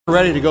We're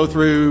ready to go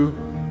through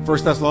 1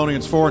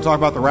 Thessalonians 4 and talk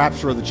about the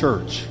rapture of the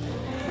church.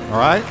 All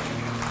right?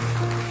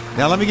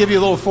 Now let me give you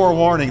a little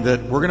forewarning that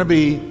I'm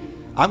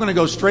going to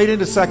go straight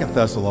into 2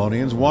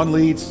 Thessalonians. One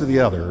leads to the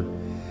other.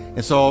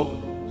 And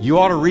so you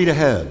ought to read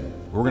ahead.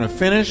 We're going to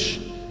finish,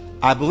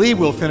 I believe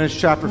we'll finish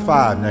chapter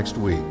 5 next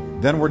week.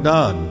 Then we're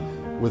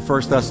done with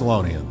 1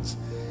 Thessalonians.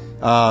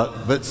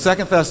 But 2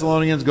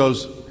 Thessalonians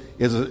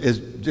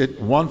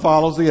one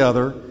follows the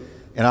other.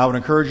 And I would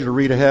encourage you to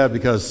read ahead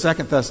because 2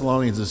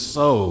 Thessalonians is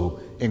so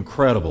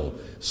incredible,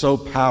 so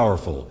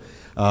powerful.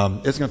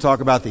 It's going to talk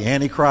about the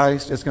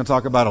Antichrist. It's going to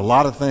talk about a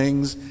lot of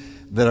things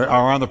that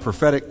are on the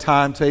prophetic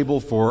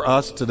timetable for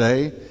us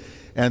today.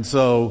 And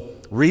so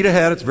read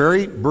ahead. It's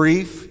very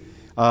brief,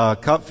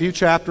 a few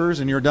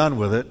chapters, and you're done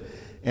with it.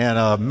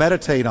 And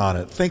meditate on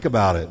it. Think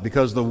about it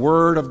because the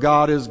Word of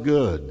God is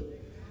good.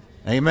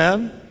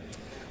 Amen?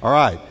 All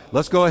right.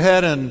 Let's go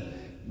ahead and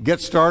get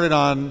started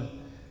on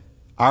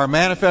our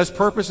manifest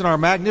purpose and our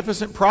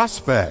magnificent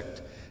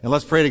prospect. And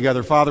let's pray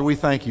together. Father, we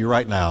thank you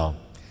right now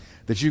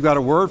that you've got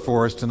a word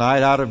for us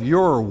tonight out of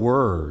your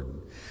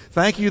word.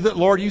 Thank you that,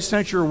 Lord, you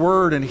sent your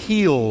word and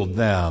healed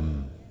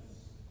them.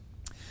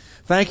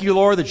 Thank you,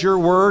 Lord, that your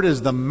word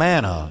is the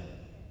manna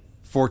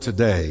for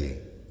today.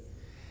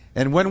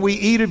 And when we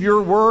eat of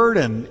your word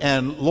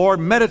and Lord,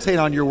 meditate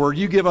on your word,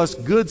 you give us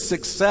good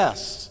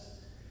success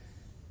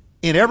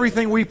in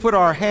everything we put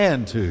our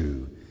hand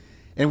to.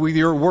 And with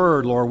your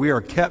word, Lord, we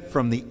are kept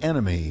from the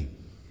enemy,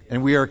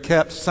 and we are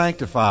kept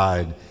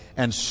sanctified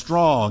and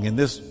strong in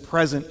this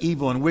present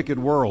evil and wicked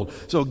world.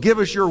 So give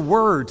us your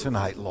word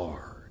tonight,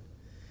 Lord.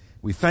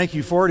 We thank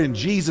you for it in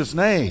Jesus'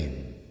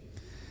 name.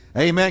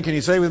 Amen. Can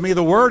you say with me,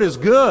 the word is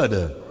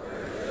good?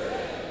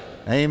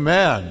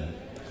 Amen.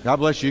 God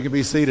bless you. You can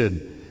be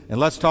seated. And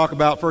let's talk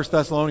about 1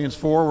 Thessalonians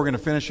 4. We're going to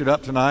finish it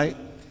up tonight.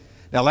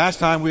 Now, last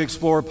time we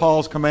explored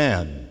Paul's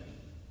command.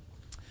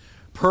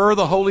 Per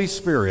the Holy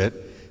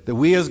Spirit, that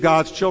we as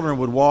God's children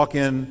would walk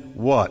in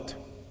what?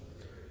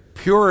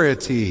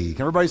 Purity.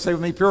 Can everybody say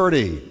with me,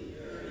 purity?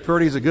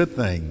 Purity is a good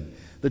thing.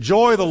 The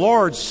joy of the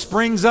Lord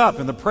springs up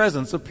in the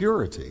presence of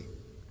purity.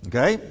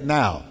 Okay?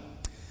 Now,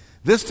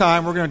 this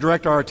time we're going to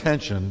direct our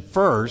attention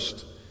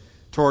first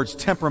towards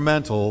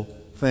temperamental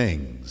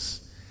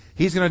things.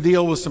 He's going to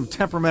deal with some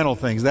temperamental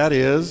things. That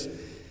is,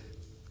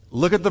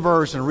 look at the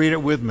verse and read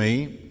it with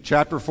me.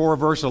 Chapter 4,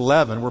 verse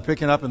 11. We're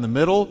picking up in the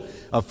middle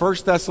of 1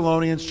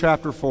 Thessalonians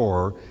chapter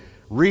 4.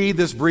 Read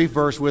this brief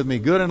verse with me,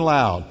 good and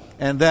loud.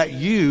 And that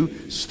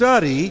you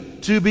study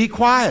to be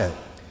quiet.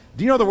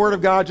 Do you know the Word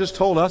of God just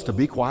told us to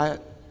be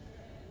quiet?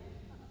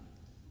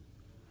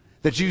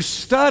 That you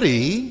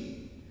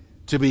study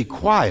to be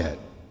quiet.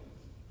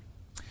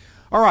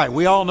 All right,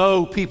 we all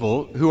know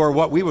people who are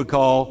what we would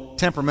call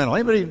temperamental.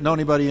 Anybody know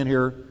anybody in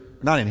here?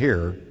 Not in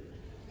here,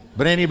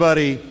 but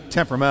anybody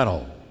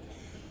temperamental.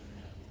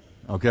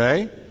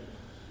 Okay?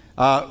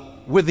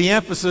 With the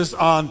emphasis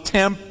on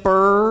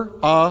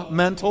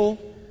temperamental.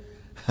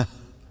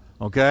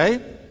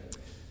 Okay?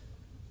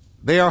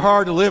 They are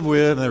hard to live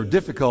with and they're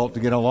difficult to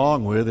get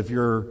along with if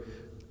you're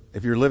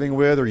living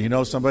with or you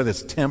know somebody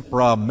that's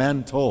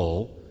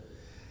temperamental.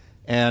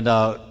 And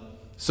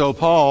so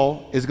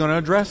Paul is going to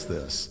address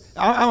this.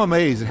 I'm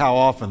amazed at how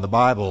often the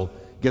Bible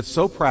gets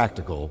so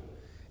practical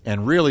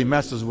and really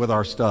messes with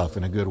our stuff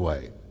in a good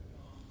way.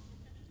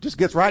 Just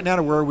gets right down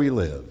to where we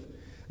live.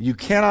 You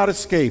cannot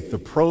escape the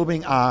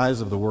probing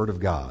eyes of the Word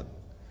of God.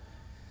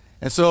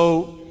 And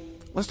so,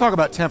 let's talk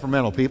about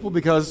temperamental people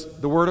because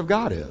the Word of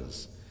God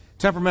is.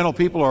 Temperamental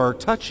people are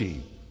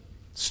touchy,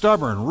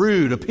 stubborn,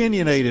 rude,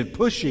 opinionated,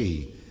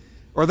 pushy,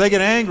 or they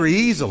get angry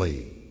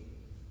easily.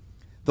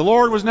 The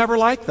Lord was never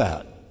like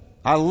that.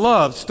 I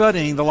love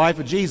studying the life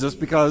of Jesus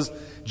because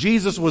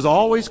Jesus was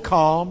always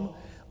calm,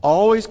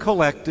 always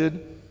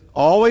collected,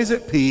 always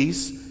at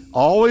peace,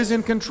 always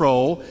in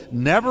control,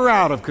 never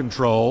out of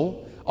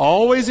control,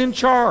 always in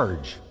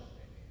charge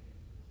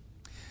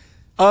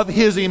of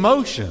his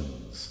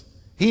emotions.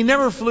 He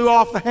never flew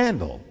off the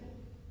handle.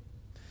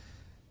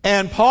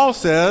 And Paul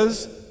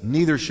says,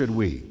 neither should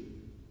we.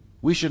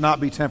 We should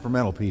not be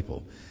temperamental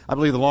people. I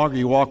believe the longer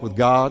you walk with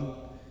God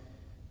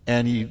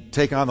and you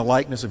take on the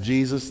likeness of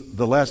Jesus,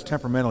 the less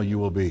temperamental you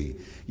will be.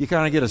 You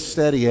kind of get a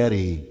steady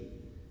Eddie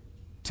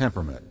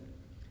temperament.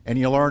 And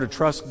you learn to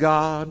trust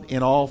God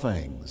in all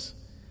things.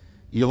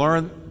 You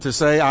learn to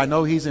say, I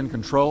know He's in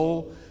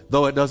control,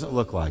 though it doesn't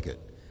look like it.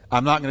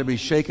 I'm not going to be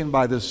shaken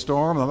by this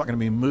storm. I'm not going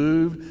to be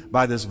moved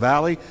by this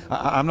valley.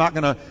 I'm not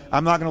going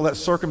to let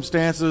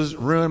circumstances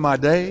ruin my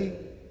day.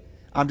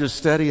 I'm just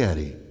steady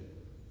Eddie.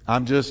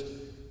 I'm just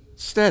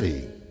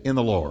steady in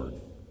the Lord.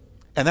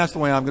 And that's the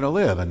way I'm going to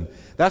live. And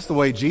that's the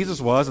way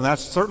Jesus was, and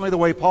that's certainly the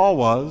way Paul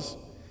was.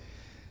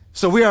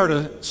 So we are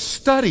to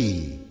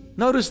study.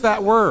 Notice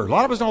that word. A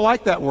lot of us don't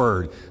like that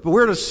word. But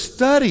we're to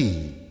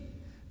study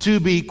to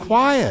be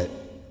quiet.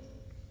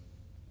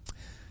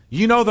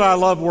 You know that I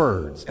love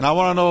words, and I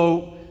want to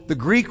know the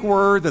Greek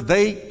word that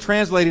they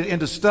translated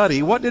into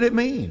study. What did it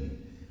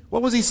mean?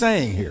 What was he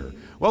saying here?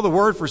 Well, the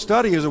word for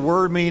study is a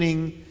word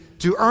meaning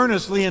to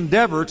earnestly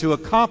endeavor to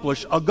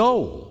accomplish a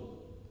goal.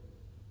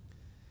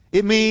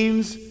 It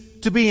means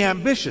to be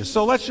ambitious.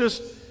 So let's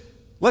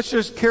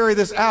just carry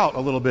this out a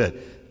little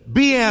bit.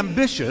 Be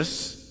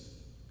ambitious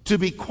to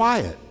be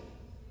quiet.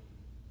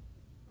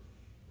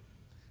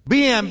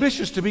 Be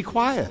ambitious to be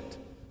quiet.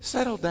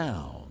 Settle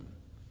down.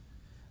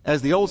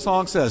 As the old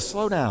song says,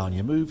 slow down,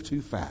 you move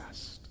too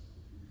fast.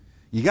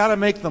 You got to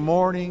make the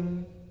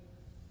morning.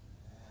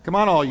 Come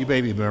on, all you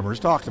baby boomers,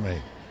 talk to me.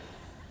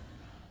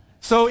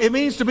 So it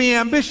means to be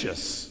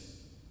ambitious.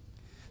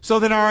 So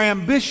then our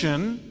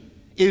ambition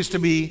is to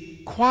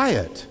be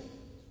quiet.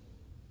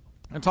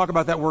 I'll talk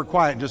about that word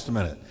quiet in just a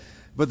minute.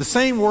 But the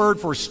same word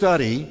for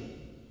study,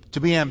 to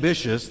be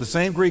ambitious, the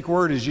same Greek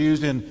word is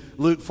used in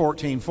Luke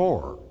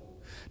 14:4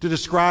 to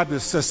describe the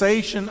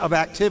cessation of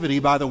activity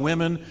by the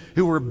women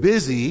who were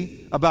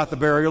busy about the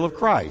burial of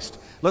Christ.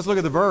 Let's look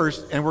at the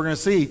verse, and we're going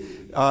to see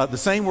the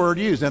same word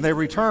used. And they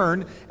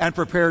returned and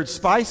prepared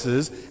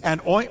spices and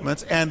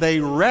ointments, and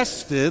they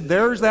rested.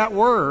 There's that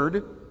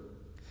word.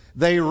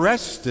 They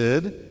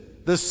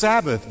rested the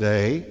Sabbath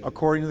day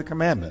according to the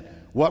commandment.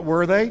 What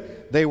were they?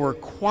 They were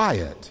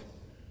quiet.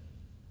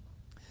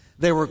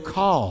 They were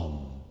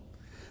calm.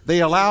 They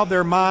allowed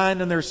their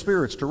mind and their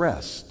spirits to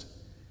rest.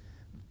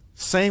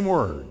 Same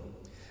word.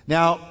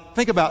 Now,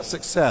 think about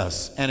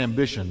success and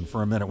ambition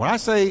for a minute. When I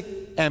say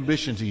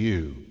ambition to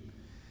you,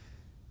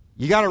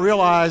 you got to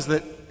realize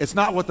that it's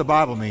not what the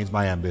Bible means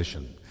by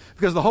ambition.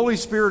 Because the Holy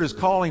Spirit is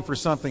calling for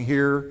something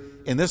here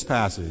in this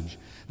passage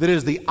that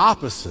is the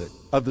opposite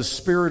of the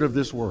spirit of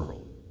this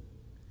world.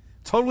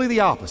 Totally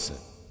the opposite.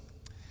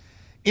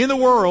 In the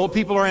world,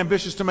 people are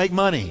ambitious to make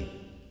money,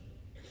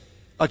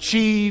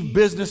 achieve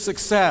business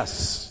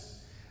success,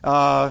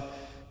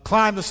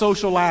 climb the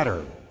social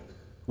ladder.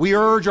 We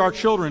urge our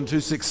children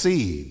to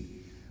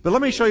succeed. But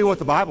let me show you what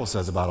the Bible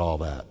says about all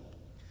that.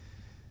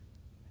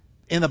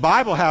 In the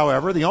Bible,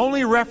 however, the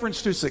only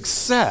reference to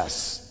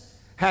success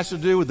has to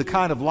do with the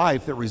kind of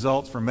life that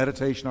results from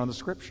meditation on the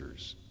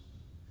Scriptures.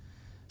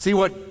 See,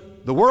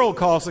 what the world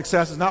calls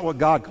success is not what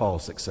God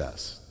calls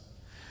success.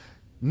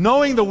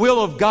 Knowing the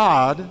will of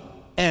God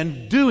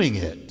and doing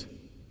it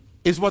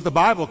is what the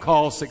Bible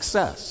calls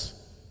success.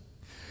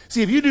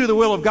 See, if you do the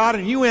will of God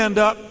and you end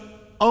up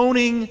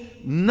owning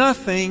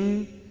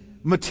nothing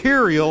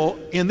material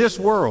in this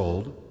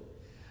world,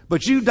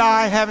 but you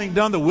die having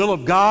done the will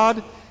of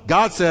God,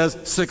 God says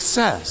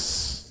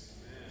success.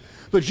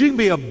 But you can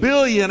be a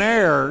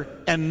billionaire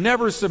and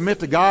never submit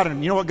to God,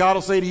 and you know what God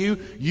will say to you?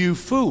 You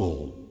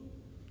fool.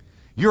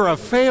 You're a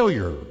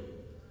failure.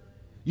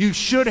 You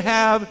should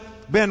have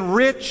been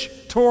rich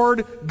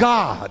toward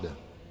God.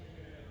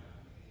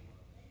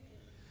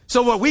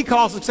 So what we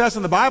call success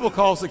and the Bible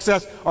calls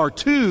success are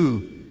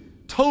two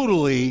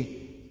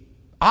totally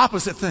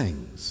opposite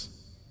things.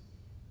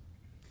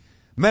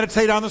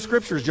 Meditate on the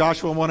Scriptures,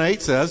 Joshua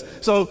 1:8 says.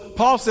 So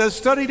Paul says,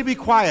 study to be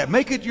quiet.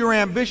 Make it your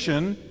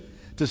ambition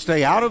to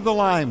stay out of the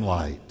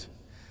limelight.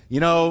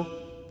 You know,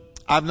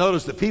 I've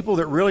noticed that people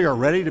that really are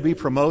ready to be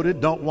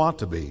promoted don't want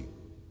to be.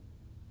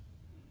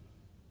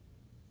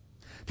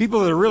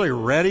 People that are really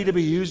ready to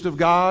be used of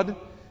God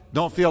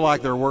don't feel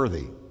like they're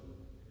worthy.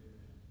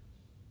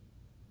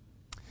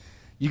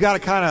 You got to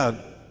kind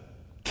of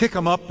kick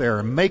them up there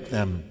and make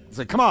them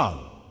say, come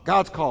on,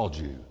 God's called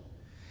you.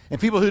 And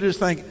people who just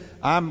think,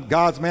 I'm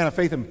God's man of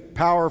faith and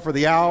power for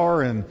the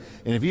hour, and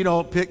if you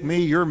don't pick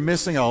me, you're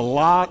missing a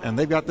lot, and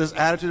they've got this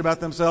attitude about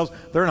themselves,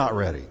 they're not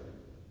ready.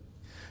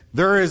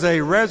 There is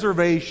a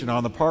reservation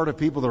on the part of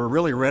people that are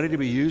really ready to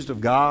be used of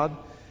God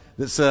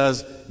that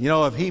says, you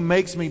know, if he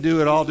makes me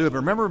do it, I'll do it. But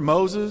remember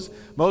Moses?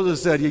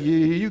 Moses said,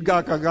 you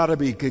got to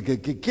be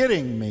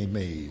kidding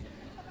me.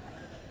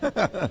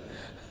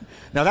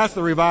 Now that's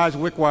the Revised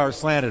Wickwire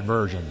Slanted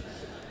version.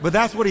 But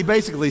that's what he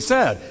basically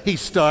said. He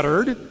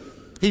stuttered.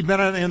 He'd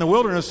been in the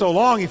wilderness so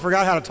long he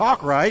forgot how to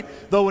talk right.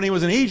 Though when he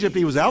was in Egypt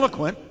he was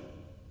eloquent.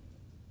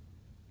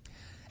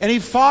 And he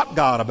fought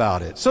God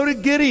about it. So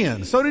did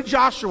Gideon. So did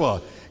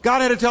Joshua.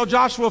 God had to tell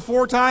Joshua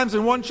 4 times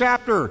in one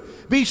chapter,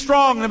 be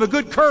strong and have a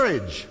good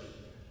courage.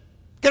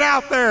 Get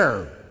out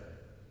there.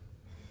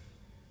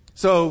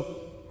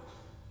 So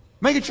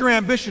make it your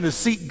ambition to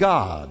seek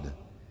God.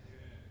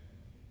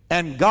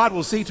 And God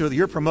will see to it that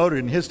you're promoted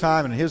in his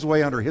time and in his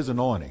way under his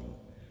anointing.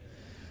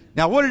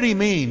 Now, what did he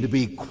mean to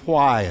be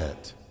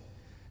quiet?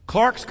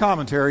 Clark's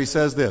commentary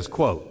says this,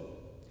 quote,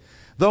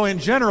 though in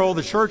general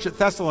the church at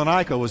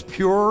Thessalonica was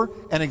pure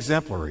and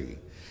exemplary,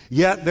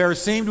 yet there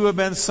seemed to have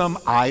been some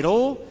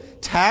idle,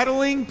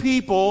 tattling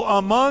people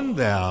among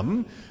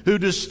them who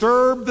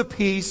disturbed the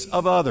peace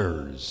of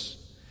others.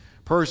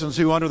 Persons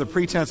who, under the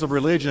pretense of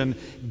religion,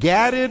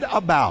 gadded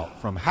about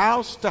from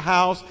house to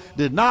house,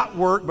 did not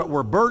work, but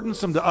were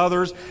burdensome to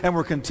others, and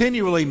were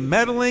continually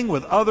meddling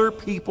with other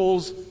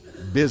people's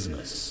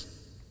business,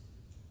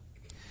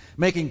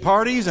 making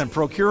parties and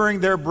procuring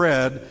their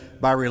bread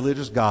by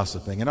religious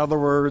gossiping. In other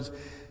words,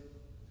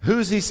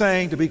 who's he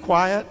saying to be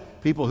quiet?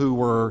 People who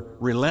were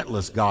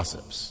relentless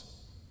gossips.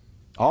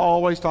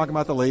 Always talking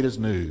about the latest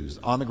news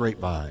on the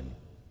grapevine.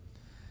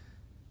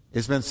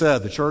 It's been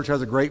said the church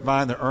has a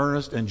grapevine that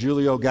Ernest and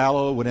Julio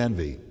Gallo would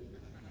envy.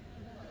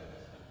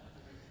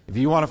 If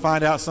you want to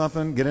find out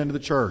something, get into the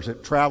church.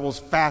 It travels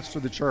fast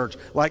through the church.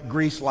 Like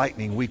grease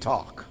lightning, we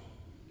talk.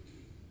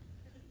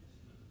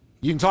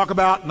 You can talk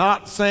about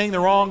not saying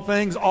the wrong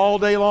things all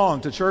day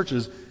long to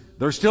churches.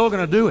 They're still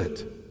going to do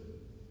it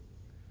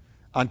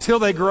until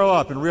they grow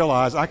up and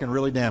realize I can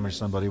really damage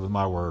somebody with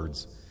my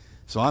words.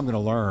 So I'm going to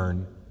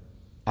learn.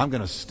 I'm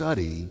going to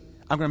study.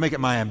 I'm going to make it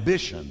my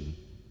ambition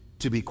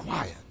to be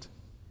quiet,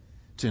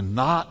 to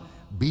not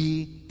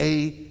be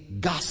a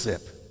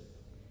gossip.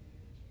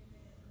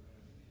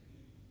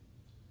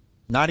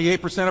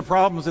 98% of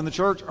problems in the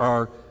church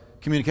are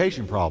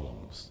communication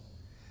problems.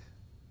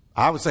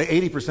 I would say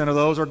 80% of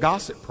those are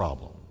gossip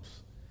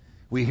problems.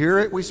 We hear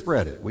it, we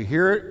spread it. We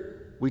hear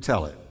it, we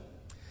tell it.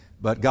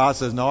 But God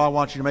says, no, I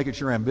want you to make it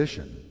your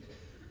ambition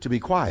to be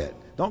quiet.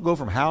 Don't go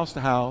from house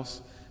to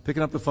house,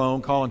 picking up the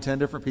phone, calling 10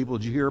 different people.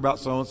 Did you hear about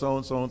so-and-so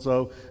and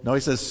so-and-so? No,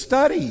 he says,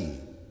 study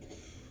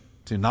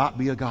to not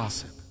be a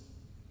gossip,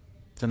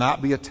 to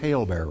not be a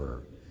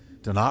talebearer,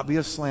 to not be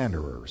a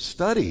slanderer.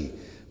 Study.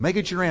 Make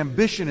it your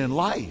ambition in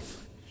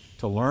life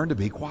to learn to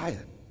be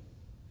quiet.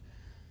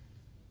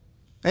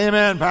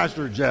 Amen,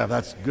 Pastor Jeff.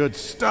 That's good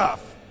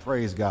stuff.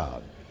 Praise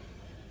God.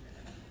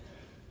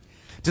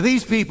 To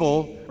these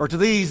people, or to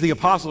these, the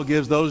apostle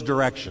gives those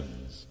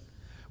directions,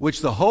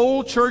 which the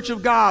whole church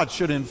of God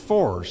should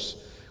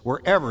enforce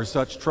wherever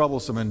such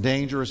troublesome and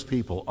dangerous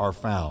people are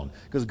found.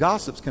 Because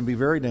gossips can be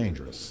very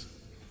dangerous.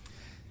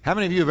 How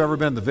many of you have ever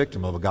been the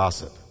victim of a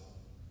gossip?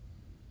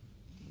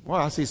 Well,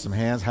 I see some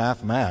hands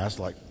half-mast,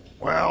 like,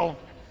 well,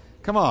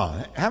 come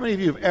on. How many of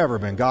you have ever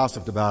been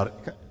gossiped about?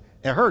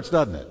 It hurts,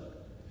 doesn't it?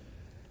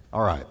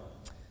 All right.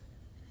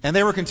 And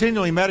they were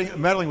continually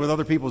meddling with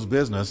other people's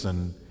business.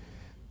 And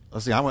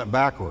let's see, I went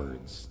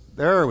backwards.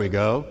 There we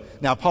go.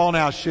 Now, Paul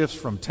now shifts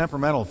from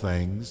temperamental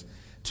things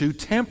to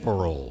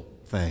temporal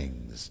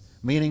things,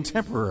 meaning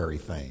temporary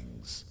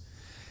things.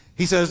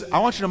 He says, I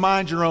want you to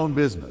mind your own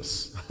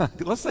business.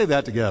 Let's say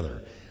that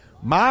together.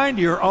 Mind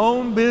your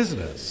own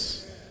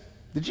business.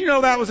 Did you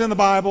know that was in the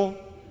Bible?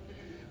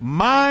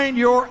 Mind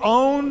your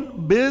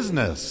own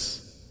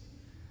business.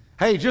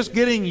 Hey, just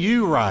getting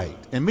you right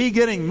and me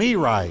getting me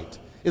right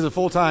is a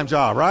full-time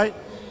job, right?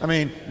 I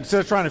mean, instead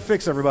of trying to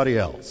fix everybody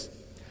else.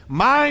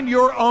 Mind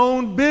your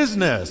own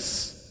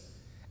business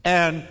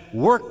and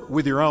work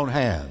with your own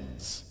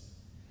hands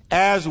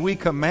as we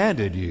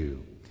commanded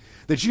you,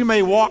 that you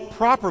may walk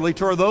properly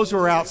toward those who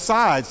are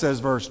outside, says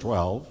verse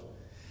 12,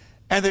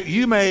 and that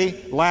you may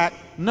lack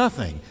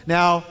nothing.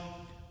 Now,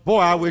 boy,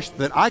 I wish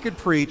that I could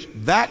preach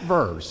that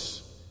verse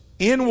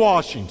in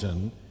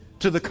Washington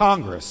to the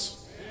Congress.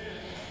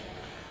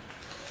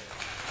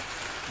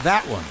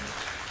 That one.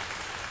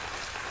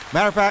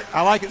 Matter of fact,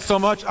 I like it so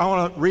much, I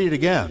want to read it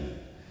again.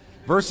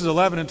 Verses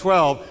 11 and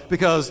 12,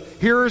 because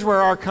here is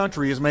where our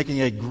country is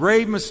making a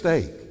grave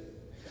mistake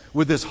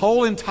with this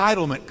whole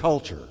entitlement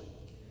culture.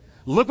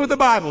 Look what the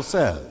Bible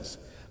says.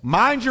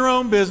 Mind your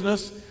own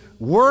business.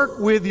 Work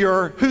with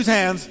your, whose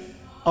hands?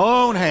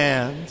 Own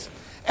hands.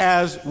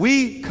 As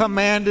we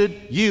commanded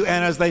you,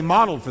 and as they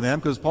modeled for them,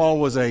 because Paul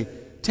was a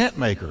tent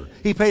maker.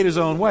 He paid his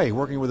own way,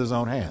 working with his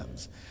own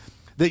hands.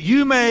 That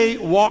you may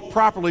walk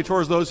properly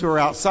towards those who are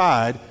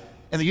outside,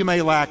 and that you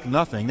may lack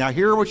nothing. Now,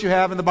 here what you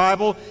have in the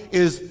Bible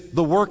is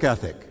the work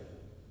ethic.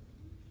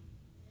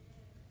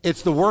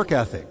 It's the work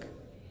ethic.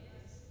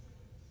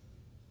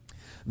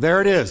 There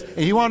it is.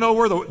 And you want to know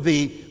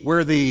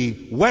where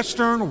the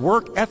Western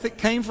work ethic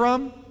came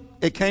from?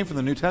 It came from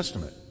the New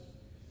Testament.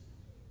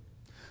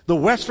 The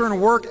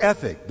Western work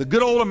ethic, the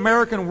good old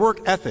American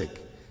work ethic,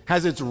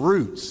 has its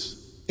roots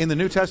in the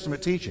New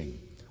Testament teaching.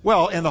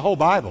 Well, in the whole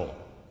Bible.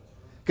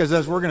 Because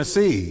as we're going to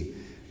see,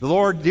 the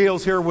Lord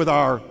deals here with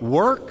our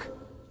work,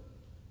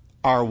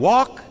 our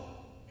walk,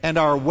 and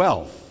our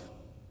wealth.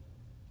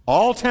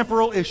 All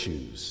temporal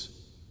issues.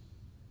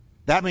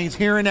 That means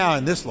here and now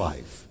in this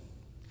life.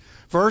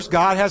 First,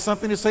 God has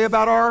something to say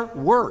about our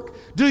work.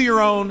 Do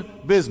your own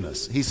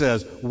business. He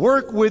says,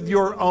 work with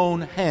your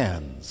own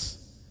hands.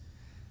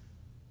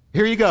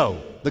 Here you go.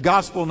 The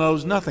gospel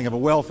knows nothing of a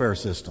welfare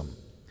system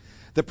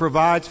that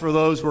provides for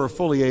those who are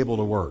fully able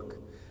to work.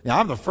 Now,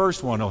 I'm the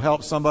first one who'll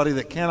help somebody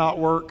that cannot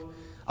work.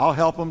 I'll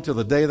help them till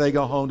the day they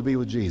go home to be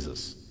with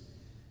Jesus.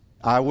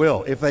 I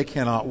will, if they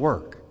cannot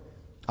work.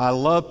 I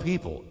love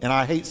people, and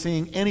I hate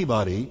seeing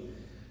anybody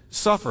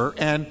suffer,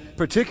 and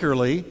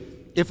particularly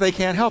if they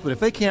can't help it.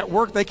 If they can't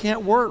work, they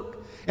can't work.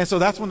 And so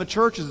that's when the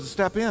church is to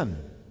step in.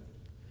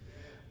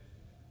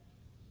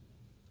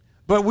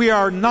 But we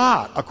are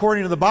not,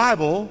 according to the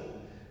Bible,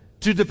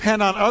 to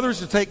depend on others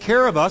to take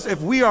care of us if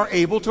we are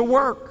able to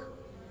work.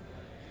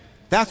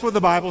 That's what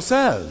the Bible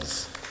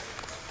says.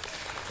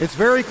 It's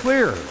very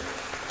clear.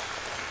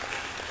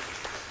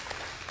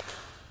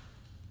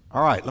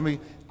 All right,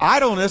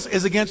 idleness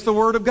is against the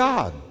Word of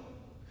God.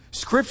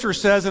 Scripture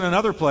says in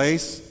another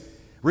place,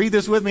 read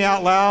this with me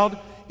out loud,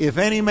 if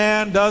any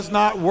man does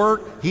not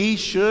work, he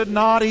should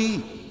not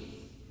eat.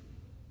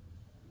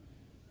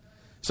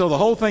 So the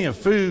whole thing of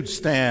food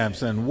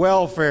stamps and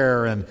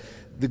welfare and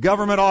the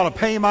government ought to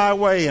pay my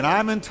way and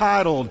I'm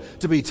entitled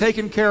to be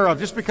taken care of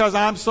just because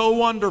I'm so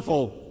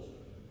wonderful.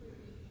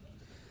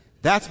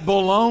 That's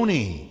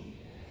baloney.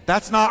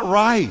 That's not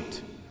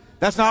right.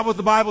 That's not what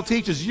the Bible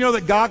teaches. You know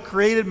that God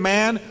created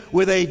man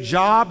with a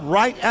job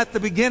right at the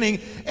beginning,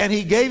 and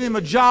He gave him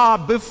a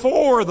job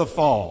before the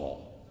fall.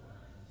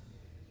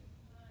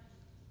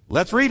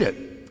 Let's read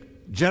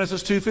it.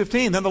 Genesis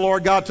 2:15. Then the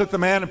Lord God took the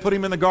man and put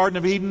him in the Garden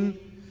of Eden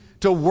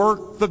to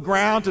work the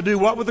ground, to do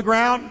what with the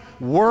ground?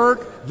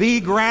 Work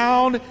the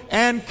ground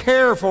and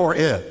care for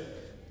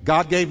it.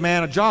 God gave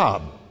man a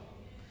job.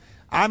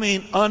 I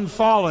mean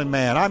unfallen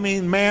man. I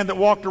mean man that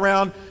walked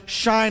around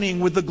shining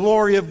with the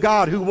glory of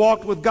God, who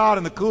walked with God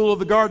in the cool of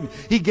the garden.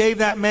 He gave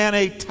that man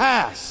a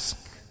task.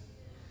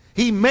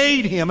 He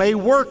made him a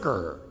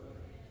worker.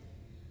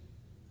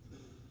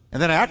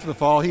 And then after the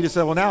fall, He just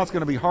said, well, now it's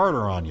going to be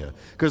harder on you,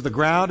 because the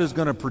ground is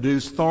going to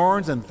produce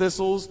thorns and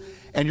thistles,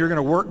 and you're going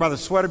to work by the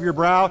sweat of your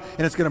brow,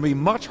 and it's going to be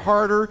much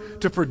harder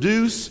to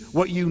produce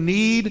what you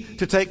need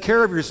to take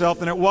care of yourself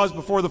than it was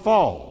before the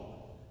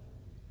fall.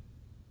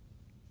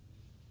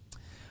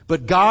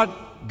 But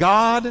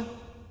God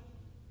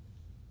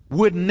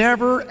would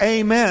never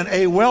amen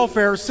a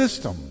welfare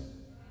system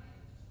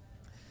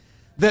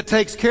that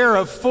takes care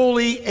of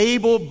fully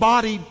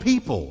able-bodied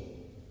people,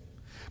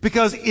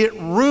 because it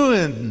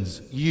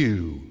ruins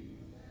you.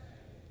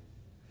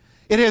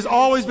 It has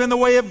always been the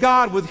way of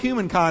God with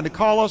humankind to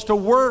call us to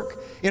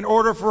work in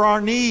order for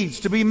our needs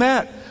to be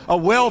met. A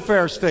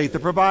welfare state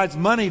that provides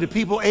money to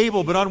people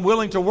able but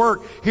unwilling to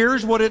work.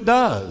 Here's what it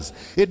does.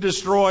 It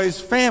destroys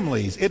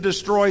families. It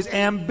destroys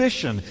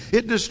ambition.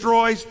 It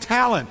destroys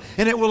talent.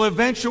 And it will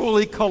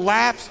eventually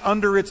collapse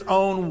under its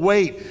own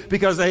weight,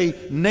 because a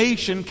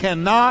nation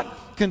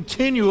cannot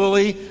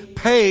continually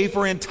pay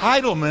for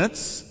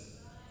entitlements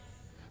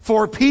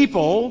for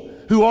people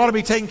who ought to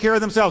be taking care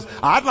of themselves.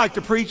 I'd like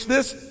to preach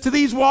this to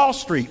these Wall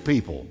Street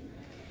people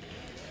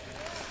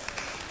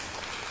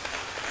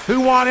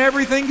who want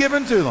everything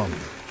given to them.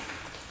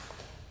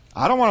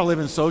 I don't want to live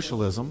in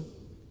socialism.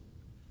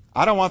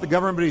 I don't want the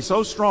government to be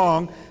so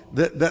strong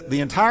that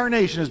the entire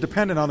nation is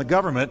dependent on the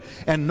government,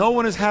 and no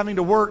one is having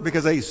to work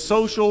because a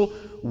social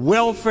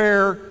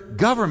welfare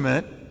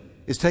government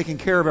is taking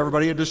care of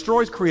everybody. It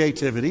destroys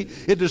creativity.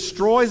 It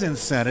destroys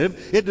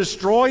incentive. It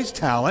destroys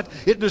talent.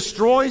 It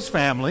destroys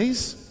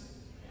families.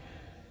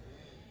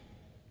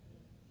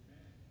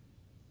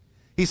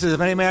 He says,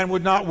 if any man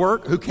would not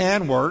work, who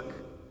can work,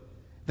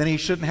 then he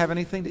shouldn't have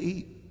anything to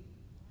eat.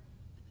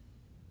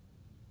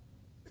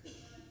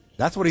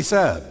 That's what he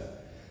said.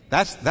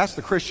 That's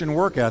the Christian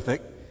work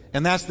ethic,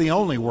 and that's the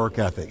only work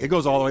ethic. It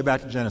goes all the way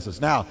back to Genesis.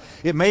 Now,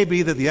 it may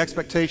be that the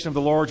expectation of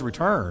the Lord's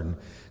return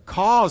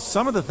caused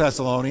some of the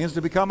Thessalonians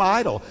to become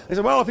idle. They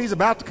said, well, if He's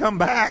about to come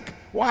back,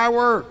 why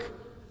work?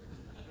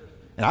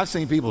 And I've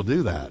seen people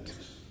do that.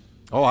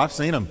 Oh, I've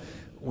seen them.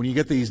 When you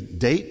get these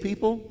date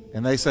people,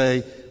 and they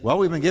say, well,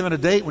 we've been given a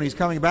date when He's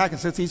coming back, and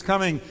since He's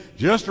coming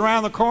just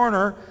around the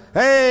corner,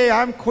 hey,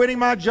 I'm quitting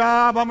my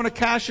job, I'm going to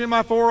cash in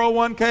my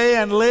 401k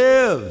and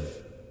live.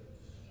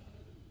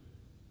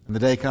 And the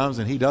day comes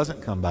and He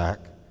doesn't come back,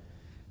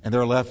 and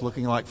they're left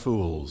looking like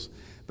fools.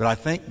 But I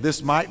think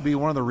this might be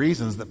one of the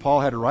reasons that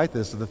Paul had to write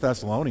this to the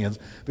Thessalonians,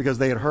 because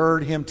they had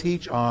heard him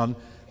teach on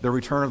the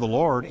return of the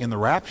Lord in the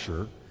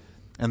rapture,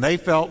 and they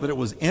felt that it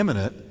was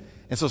imminent,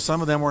 and so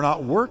some of them were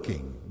not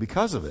working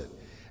because of it.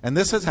 And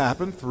this has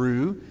happened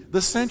through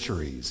the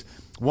centuries.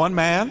 One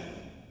man,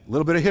 a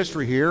little bit of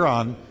history here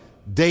on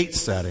date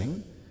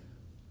setting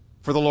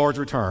for the Lord's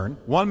return.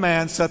 One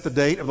man set the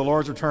date of the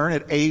Lord's return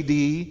at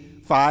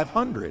AD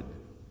 500.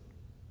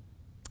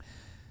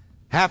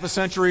 Half a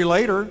century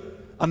later,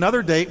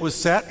 another date was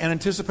set in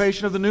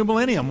anticipation of the new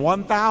millennium,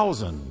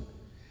 1000.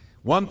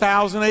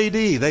 1000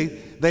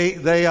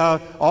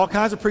 AD. All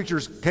kinds of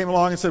preachers came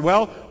along and said,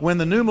 well, when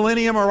the new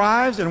millennium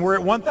arrives and we're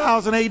at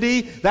 1000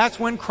 AD, that's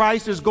when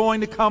Christ is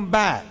going to come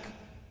back.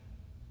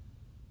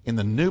 In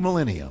the new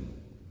millennium,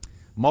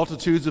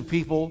 multitudes of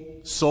people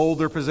sold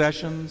their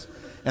possessions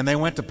and they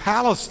went to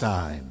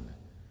Palestine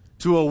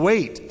to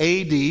await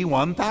AD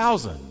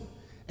 1000.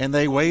 And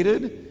they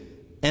waited,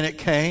 and it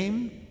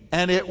came,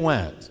 and it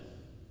went.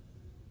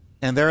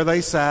 And there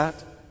they sat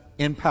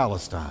in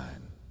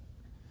Palestine.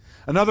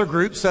 Another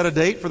group set a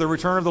date for the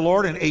return of the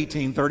Lord in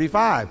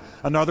 1835.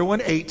 Another one,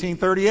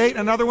 1838.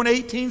 Another one,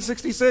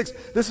 1866.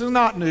 This is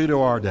not new to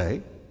our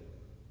day.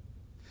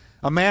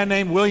 A man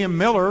named William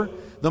Miller,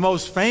 the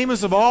most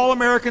famous of all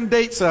American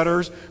date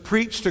setters,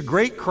 preached to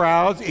great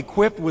crowds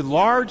equipped with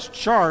large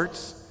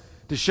charts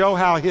to show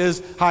how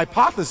his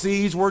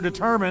hypotheses were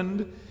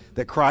determined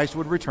that Christ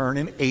would return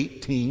in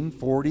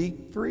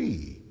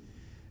 1843.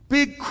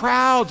 Big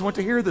crowds went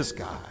to hear this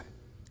guy.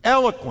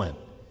 Eloquent,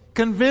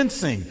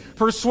 convincing,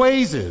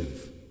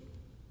 persuasive.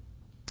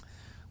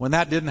 When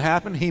that didn't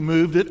happen, he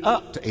moved it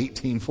up to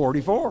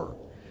 1844.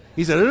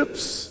 He said,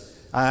 oops,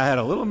 I had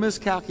a little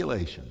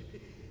miscalculation.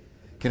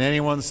 Can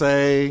anyone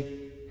say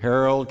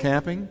Harold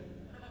Camping?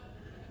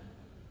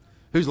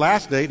 Whose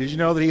last date, did you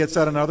know that he had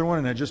set another one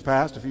and it just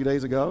passed a few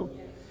days ago?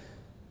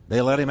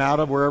 They let him out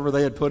of wherever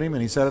they had put him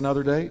and he set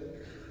another date.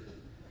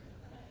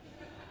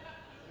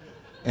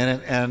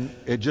 And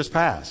it just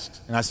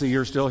passed. And I see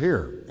you're still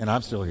here and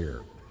I'm still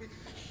here.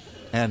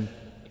 And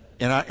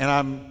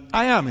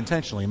I am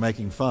intentionally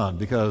making fun,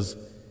 because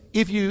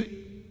if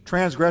you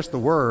transgress the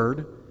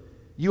word,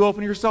 you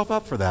open yourself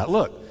up for that.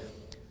 Look,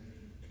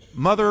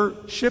 Mother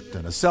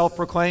Shipton, a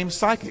self-proclaimed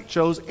psychic,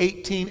 chose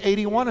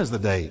 1881 as the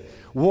date.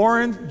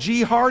 Warren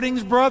G.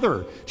 Harding's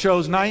brother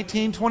chose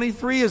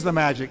 1923 as the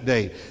magic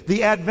date.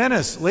 The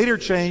Adventists later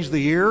changed the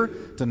year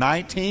to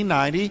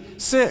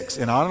 1996.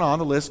 And on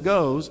the list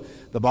goes.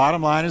 The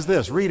bottom line is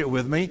this. Read it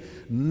with me.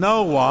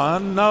 No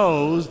one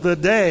knows the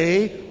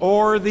day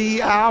or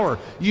the hour.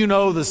 You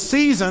know the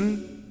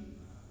season.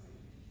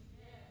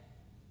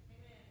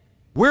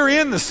 We're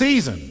in the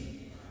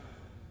season.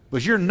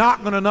 But you're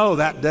not going to know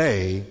that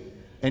day,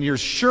 and you're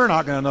sure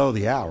not going to know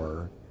the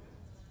hour.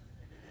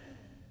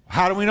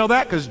 How do we know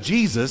that? Because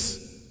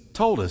Jesus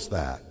told us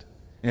that.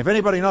 And if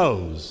anybody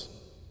knows,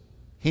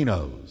 he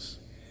knows.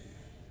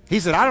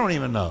 He said, I don't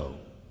even know.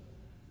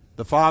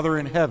 The Father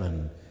in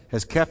heaven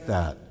has kept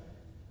that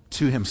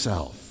to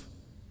himself.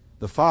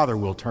 The Father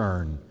will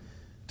turn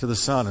to the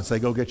Son and say,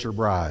 go get your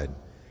bride.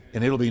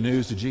 And it'll be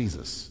news to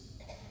Jesus.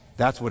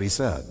 That's what he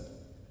said.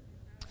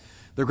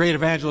 The great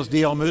evangelist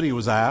D.L. Moody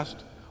was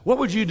asked, what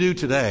would you do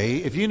today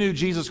if you knew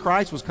Jesus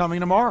Christ was coming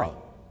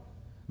tomorrow?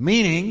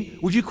 Meaning,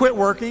 would you quit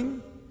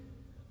working?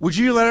 Would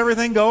you let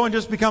everything go and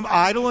just become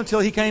idle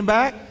until he came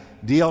back?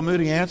 D.L.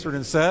 Moody answered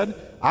and said,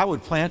 I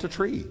would plant a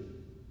tree.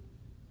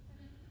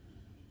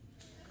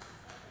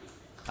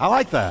 I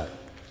like that.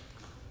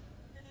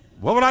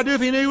 What would I do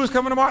if he knew he was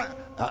coming tomorrow?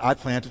 I'd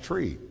plant a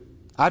tree.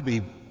 I'd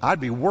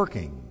be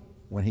working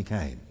when he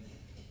came.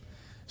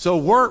 So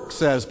work,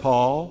 says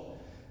Paul,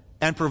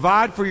 and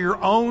provide for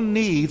your own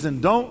needs,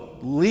 and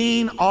don't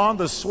lean on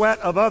the sweat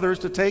of others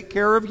to take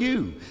care of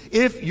you,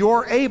 if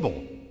you're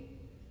able.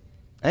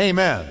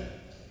 Amen.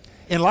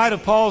 In light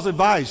of Paul's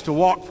advice to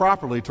walk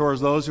properly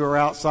towards those who are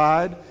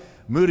outside,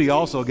 Moody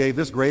also gave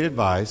this great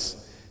advice: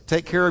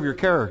 take care of your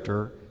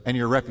character, and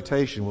your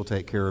reputation will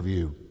take care of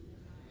you.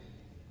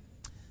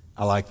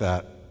 I like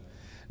that.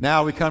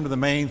 Now we come to the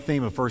main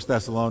theme of 1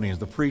 Thessalonians,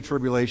 the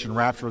pre-tribulation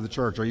rapture of the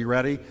church. Are you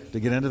ready to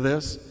get into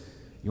this?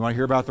 You want to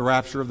hear about the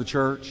rapture of the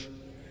church?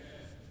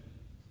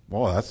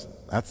 Boy,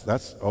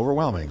 that's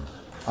overwhelming.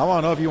 I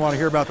want to know if you want to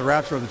hear about the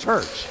rapture of the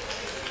church.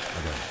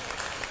 Okay.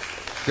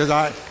 Because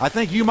I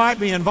think you might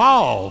be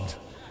involved.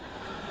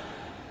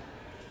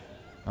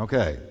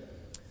 Okay.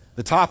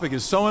 The topic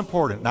is so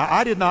important. Now,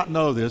 I did not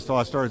know this till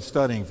I started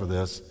studying for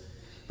this,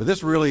 but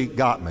this really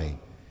got me.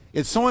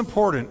 It's so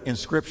important in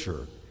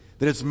Scripture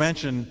that it's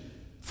mentioned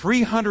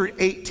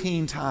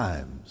 318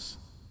 times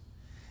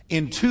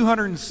in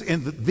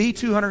the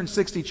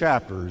 260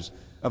 chapters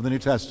of the New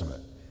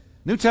Testament.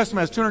 New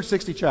Testament has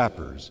 260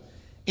 chapters.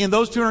 In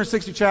those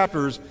 260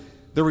 chapters,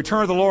 the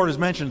return of the Lord is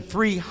mentioned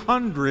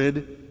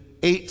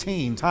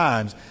 318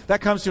 times.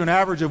 That comes to an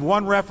average of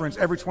one reference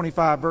every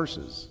 25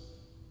 verses.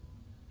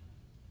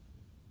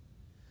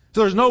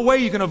 So there's no way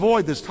you can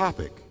avoid this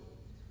topic.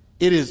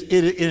 It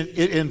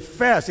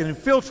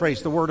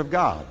infiltrates the Word of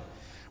God.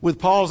 With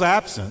Paul's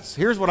absence,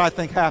 here's what I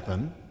think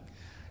happened.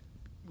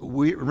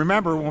 We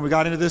remember when we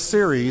got into this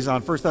series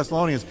on 1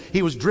 Thessalonians,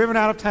 he was driven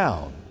out of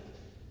town.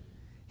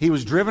 He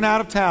was driven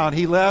out of town.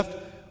 He left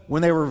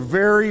when they were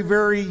very,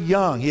 very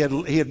young. He had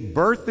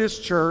birthed this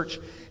church,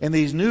 and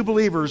these new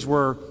believers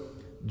were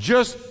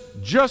just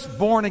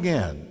born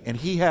again, and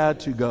he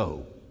had to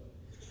go.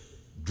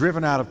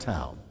 Driven out of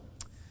town.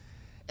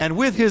 And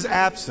with his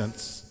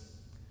absence,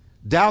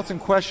 doubts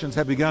and questions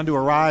had begun to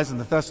arise in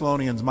the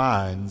Thessalonians'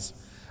 minds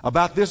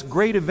about this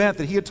great event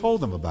that he had told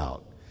them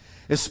about.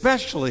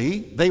 Especially,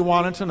 they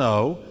wanted to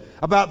know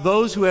about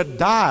those who had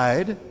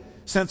died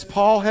since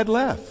Paul had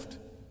left.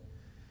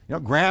 You know,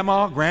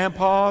 grandma,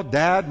 grandpa,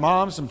 dad,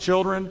 mom, some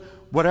children,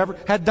 whatever,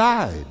 had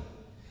died.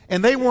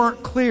 And they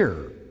weren't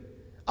clear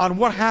on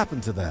what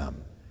happened to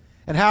them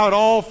and how it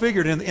all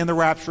figured in the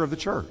rapture of the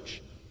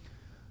church.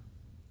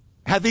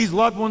 Had these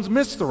loved ones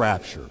missed the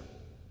rapture?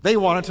 They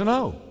wanted to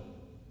know.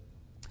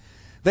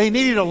 They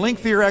needed a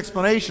lengthier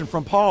explanation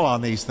from Paul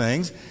on these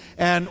things.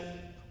 And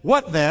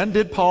what then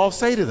did Paul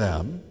say to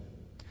them?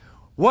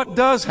 What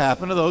does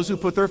happen to those who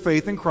put their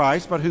faith in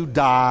Christ but who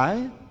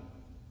die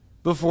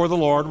before the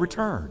Lord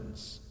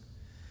returns?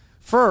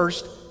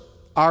 First,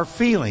 our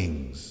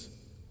feelings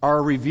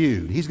are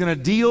reviewed. He's going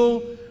to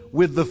deal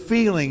with the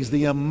feelings,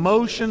 the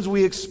emotions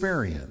we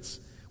experience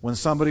when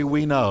somebody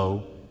we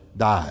know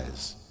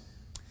dies.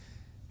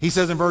 He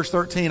says in verse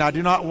 13, I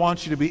do not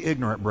want you to be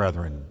ignorant,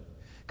 brethren,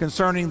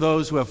 concerning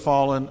those who have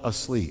fallen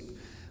asleep.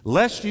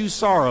 Lest you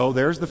sorrow,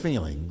 there's the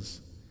feelings,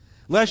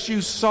 lest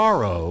you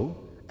sorrow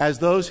as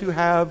those who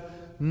have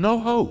no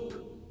hope.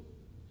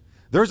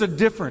 There's a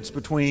difference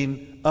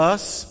between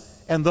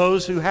us and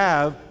those who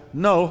have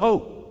no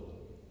hope.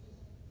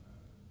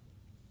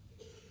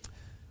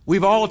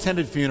 We've all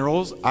attended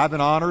funerals. I've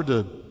been honored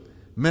to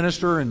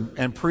minister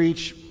and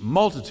preach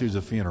multitudes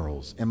of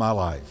funerals in my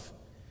life.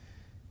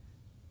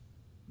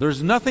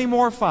 There's nothing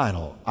more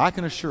final, I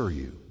can assure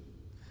you,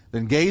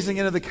 than gazing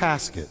into the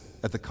casket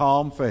at the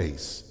calm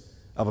face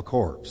of a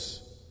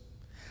corpse.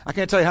 I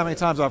can't tell you how many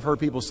times I've heard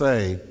people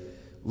say,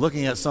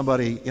 looking at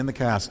somebody in the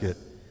casket.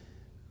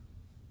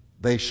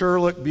 They sure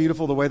look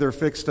beautiful the way they're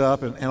fixed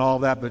up and all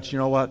that, but you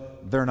know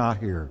what? They're not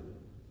here.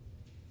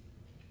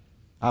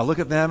 I look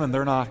at them and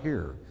they're not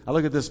here. I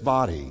look at this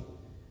body,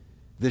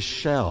 this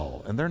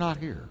shell, and they're not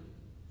here.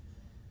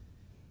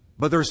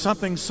 But there's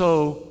something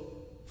so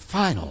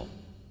final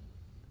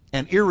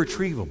and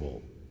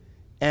irretrievable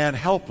and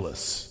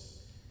helpless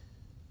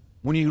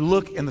when you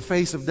look in the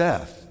face of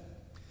death.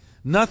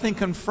 Nothing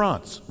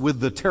confronts with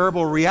the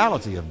terrible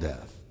reality of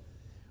death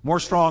more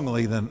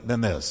strongly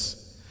than this.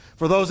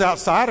 For those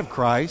outside of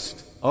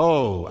Christ,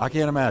 I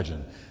can't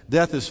imagine.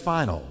 Death is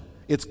final.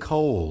 It's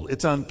cold.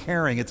 It's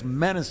uncaring. It's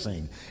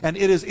menacing. And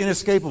it is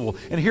inescapable.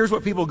 And here's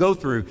what people go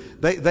through.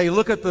 They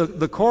look at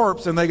the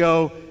corpse and they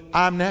go,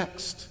 I'm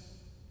next.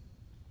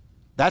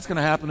 That's going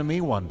to happen to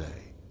me one day.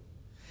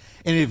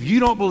 And if you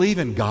don't believe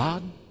in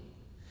God,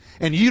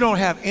 and you don't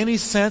have any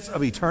sense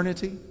of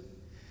eternity,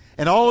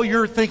 and all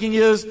you're thinking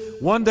is,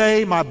 one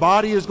day my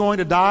body is going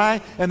to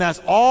die, and that's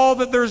all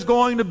that there's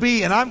going to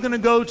be, and I'm going to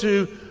go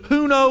to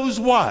who knows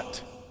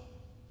what.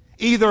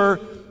 Either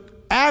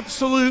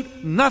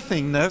absolute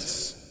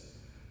nothingness,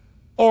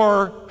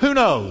 or who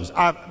knows.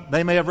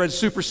 They may have read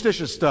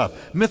superstitious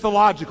stuff,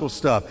 mythological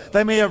stuff.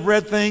 They may have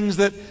read things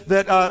that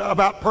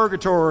about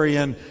purgatory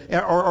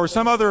or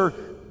some other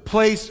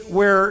place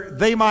where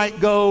they might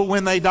go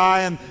when they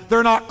die, and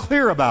they're not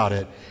clear about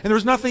it. And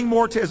there's nothing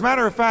more to. As a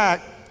matter of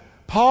fact,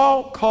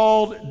 Paul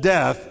called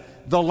death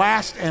the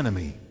last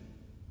enemy.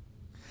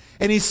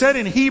 And he said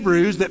in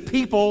Hebrews that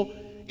people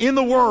in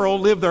the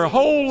world live their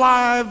whole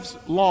lives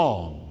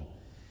long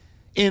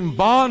in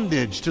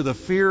bondage to the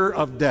fear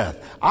of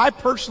death. I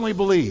personally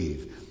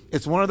believe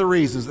it's one of the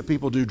reasons that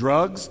people do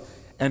drugs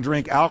and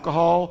drink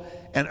alcohol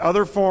and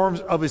other forms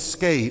of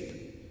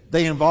escape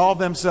they involve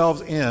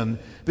themselves in,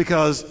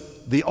 because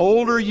the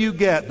older you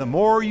get, the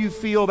more you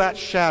feel that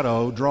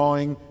shadow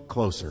drawing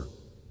closer.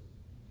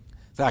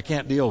 So I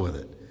can't deal with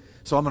it.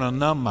 So I'm going to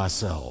numb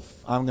myself.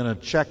 I'm going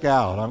to check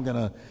out. I'm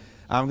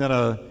going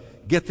to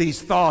get these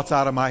thoughts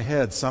out of my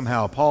head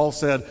somehow. Paul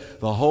said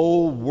the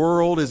whole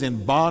world is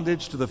in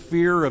bondage to the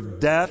fear of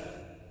death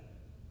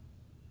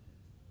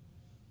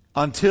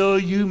until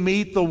you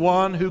meet the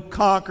one who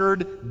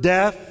conquered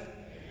death.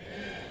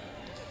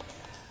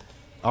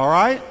 All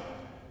right?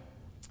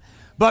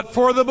 But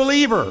for the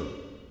believer,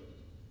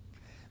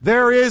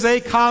 there is a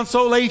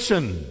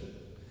consolation.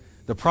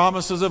 The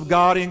promises of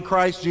God in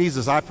Christ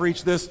Jesus. I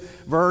preach this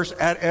verse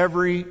at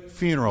every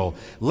funeral.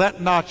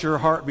 Let not your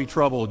heart be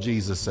troubled,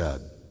 Jesus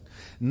said.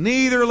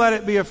 Neither let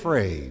it be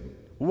afraid.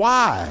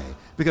 Why?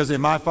 Because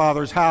in my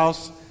Father's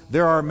house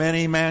there are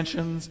many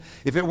mansions.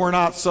 If it were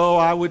not so,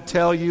 I would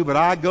tell you, but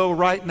I go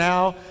right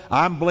now.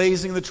 I'm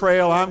blazing the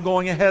trail. I'm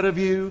going ahead of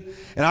you,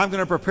 and I'm going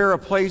to prepare a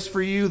place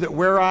for you, that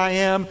where I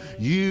am,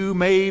 you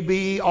may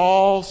be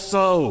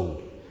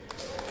also.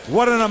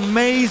 What an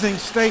amazing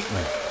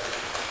statement.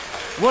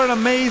 What an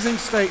amazing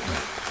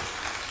statement.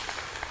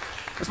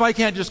 That's why you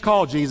can't just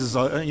call Jesus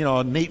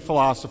a neat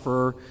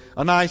philosopher,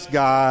 a nice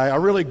guy, a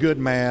really good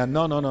man.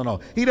 No.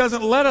 He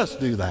doesn't let us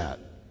do that.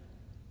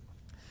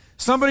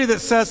 Somebody that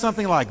says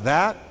something like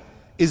that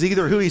is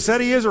either who he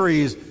said he is, or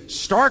he's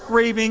stark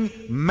raving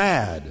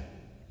mad.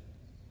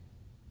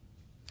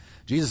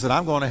 Jesus said,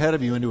 I'm going ahead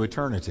of you into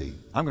eternity.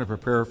 I'm going to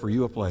prepare for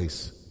you a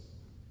place,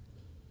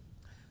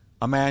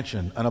 a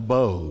mansion, an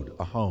abode,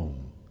 a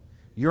home,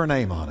 your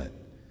name on it,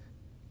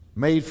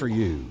 made for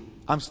you.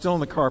 I'm still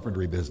in the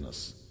carpentry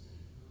business.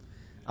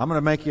 I'm going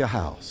to make you a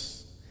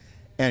house,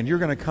 and you're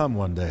going to come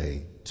one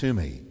day to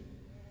me.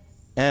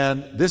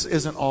 And this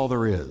isn't all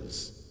there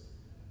is.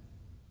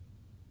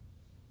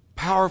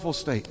 Powerful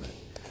statement.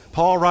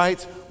 Paul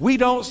writes, we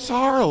don't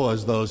sorrow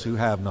as those who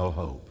have no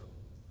hope.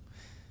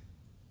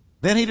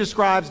 Then he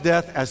describes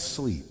death as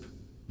sleep.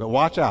 But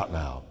watch out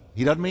now.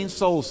 He doesn't mean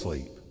soul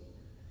sleep.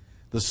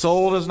 The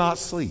soul does not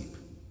sleep,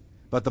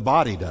 but the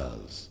body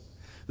does.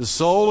 The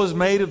soul is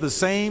made of the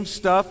same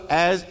stuff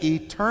as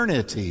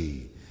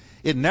eternity.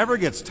 It never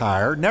gets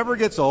tired, never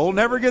gets old,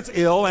 never gets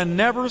ill, and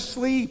never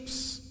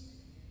sleeps.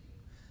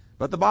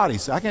 But the body,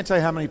 I can't tell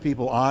you how many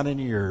people on in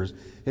years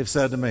have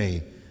said to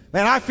me,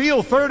 man, I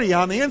feel 30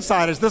 on the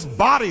inside. It's this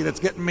body that's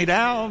getting me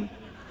down.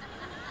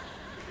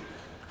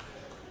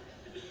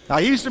 I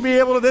used to be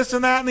able to this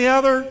and that and the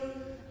other,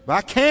 but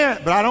I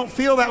can't. But I don't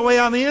feel that way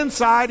on the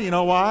inside. You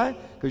know why?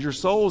 Because your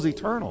soul is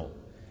eternal.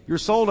 Your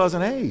soul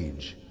doesn't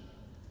age.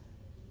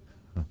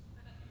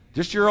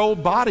 Just your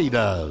old body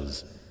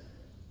does.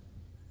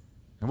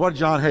 And what did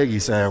John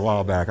Hagee say a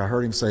while back? I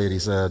heard him say it. He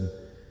said,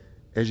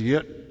 as you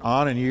get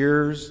on in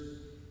years,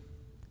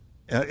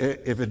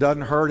 if it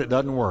doesn't hurt, it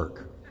doesn't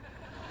work.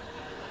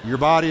 Your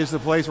body is the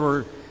place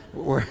where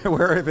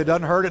if it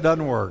doesn't hurt, it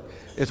doesn't work.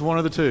 It's one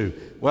of the two.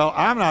 Well,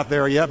 I'm not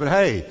there yet, but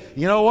hey,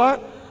 you know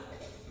what?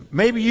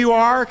 Maybe you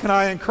are. Can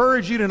I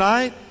encourage you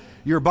tonight?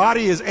 Your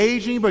body is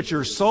aging, but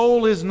your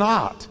soul is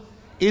not.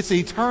 It's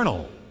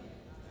eternal.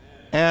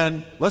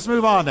 And let's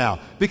move on now,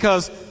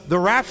 because the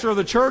rapture of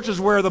the church is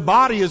where the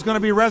body is going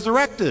to be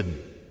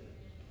resurrected.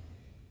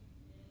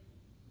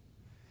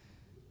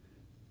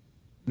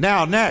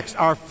 Now, next,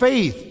 our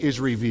faith is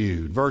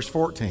reviewed. Verse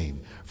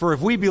 14. For if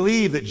we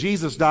believe that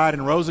Jesus died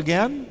and rose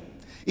again,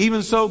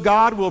 even so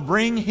God will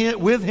bring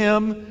with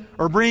him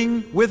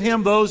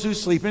those who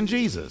sleep in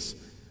Jesus.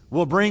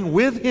 Will bring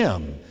with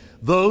him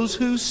those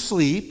who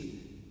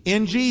sleep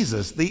in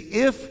Jesus. The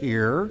if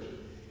here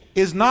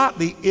is not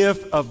the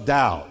if of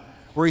doubt,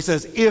 where he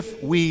says,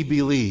 if we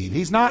believe.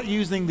 He's not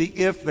using the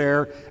if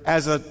there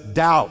as a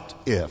doubt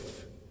if.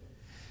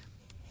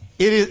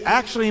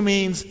 Actually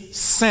means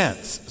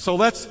since. So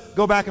let's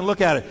go back and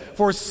look at it.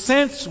 For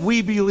since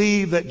we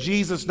believe that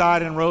Jesus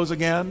died and rose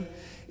again,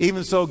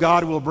 even so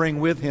God will bring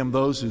with him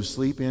those who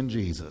sleep in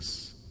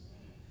Jesus.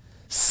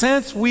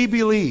 Since we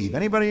believe.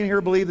 Anybody in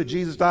here believe that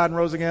Jesus died and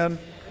rose again?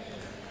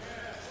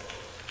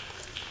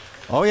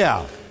 Oh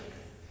yeah.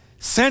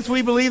 Since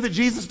we believe that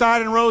Jesus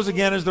died and rose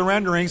again is the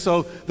rendering.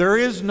 So there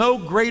is no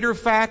greater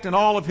fact in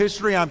all of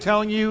history. I'm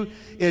telling you,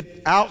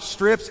 it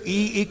outstrips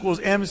E equals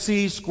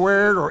MC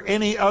squared or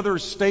any other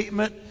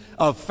statement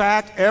of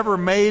fact ever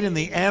made in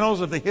the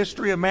annals of the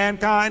history of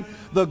mankind.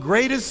 The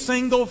greatest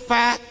single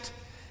fact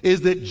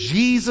is that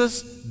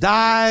Jesus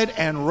died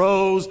and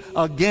rose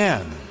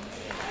again.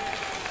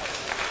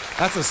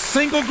 That's the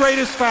single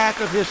greatest fact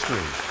of history.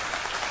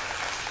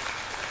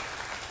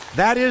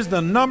 That is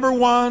the number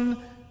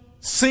one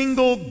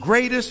single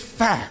greatest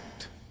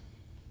fact.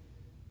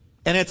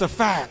 And it's a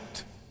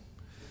fact.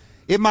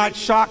 It might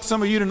shock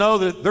some of you to know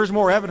that there's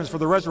more evidence for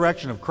the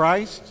resurrection of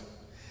Christ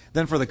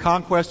than for the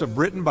conquest of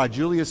Britain by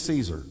Julius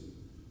Caesar.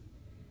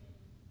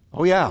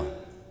 Oh yeah.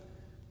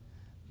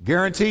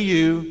 Guarantee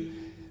you,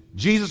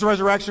 Jesus'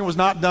 resurrection was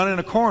not done in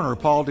a corner,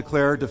 Paul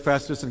declared to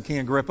Festus and King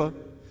Agrippa.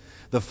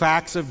 The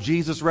facts of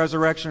Jesus'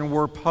 resurrection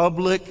were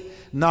public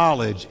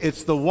knowledge.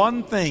 It's the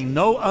one thing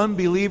no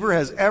unbeliever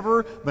has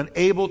ever been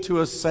able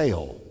to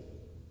assail.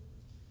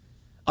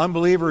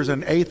 Unbelievers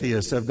and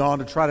atheists have gone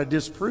to try to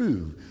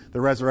disprove the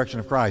resurrection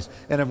of Christ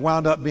and have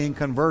wound up being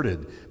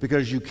converted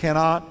because you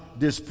cannot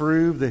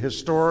disprove the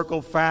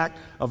historical fact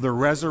of the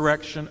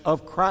resurrection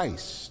of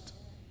Christ.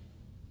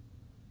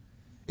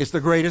 It's the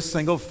greatest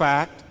single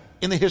fact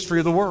in the history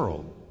of the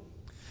world.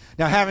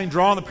 Now, having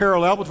drawn the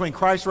parallel between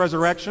Christ's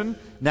resurrection,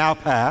 now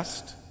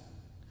past,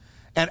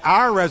 and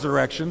our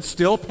resurrection,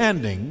 still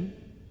pending,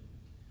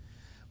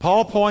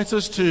 Paul points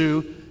us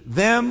to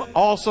them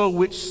also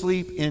which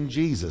sleep in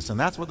Jesus. And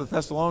that's what the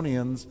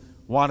Thessalonians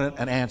wanted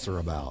an answer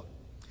about.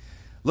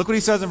 Look what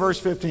he says in verse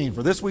 15.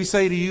 For this we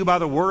say to you by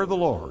the word of the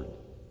Lord,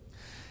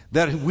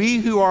 that we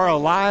who are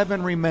alive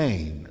and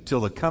remain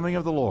till the coming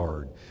of the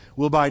Lord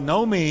will by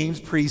no means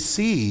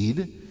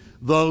precede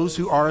those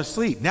who are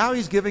asleep. Now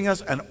he's giving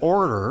us an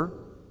order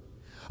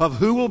of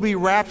who will be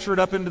raptured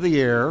up into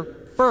the air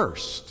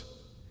first.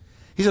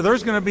 He said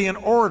there's going to be an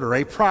order,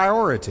 a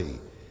priority.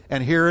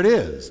 And here it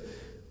is.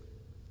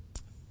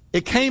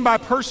 It came by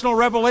personal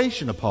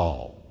revelation to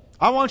Paul.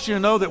 I want you to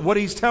know that what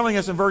he's telling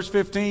us in verse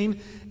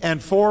 15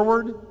 and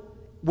forward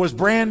was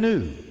brand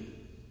new.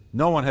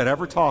 No one had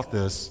ever taught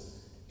this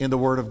in the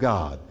Word of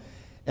God.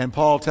 And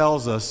Paul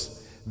tells us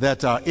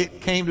that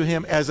it came to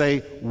him as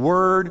a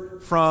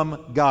word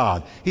from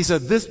God. He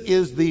said, this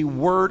is the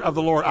word of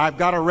the Lord. I've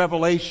got a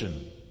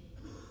revelation.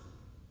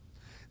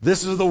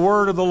 This is the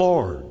word of the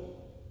Lord.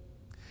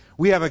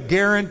 We have a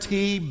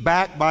guarantee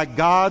backed by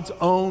God's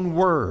own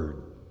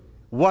word.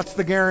 What's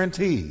the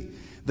guarantee?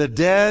 The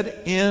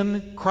dead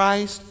in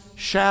Christ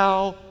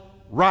shall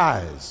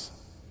rise.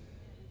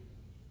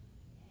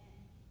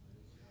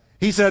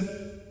 He said,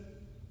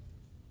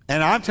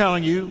 and I'm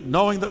telling you,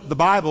 knowing the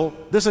Bible,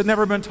 this had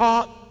never been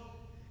taught.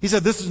 He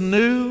said, this is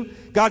new.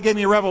 God gave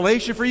me a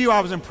revelation for you.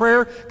 I was in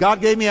prayer.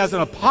 God gave me as an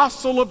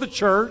apostle of the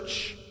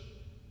church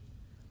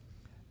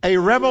a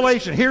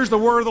revelation. Here's the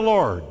word of the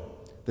Lord.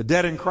 The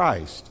dead in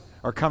Christ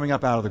are coming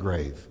up out of the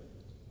grave.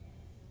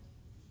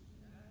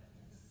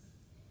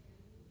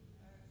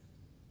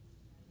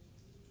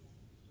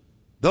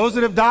 Those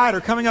that have died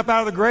are coming up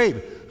out of the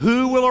grave.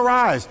 Who will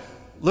arise?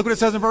 Look what it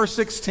says in verse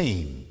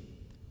 16.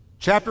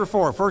 Chapter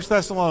 4, 1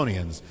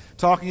 Thessalonians,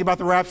 talking about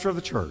the rapture of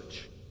the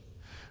church.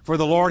 For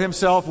the Lord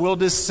himself will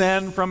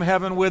descend from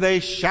heaven with a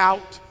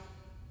shout,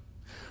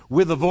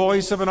 with the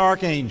voice of an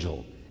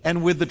archangel,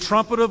 and with the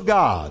trumpet of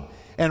God.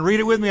 And read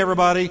it with me,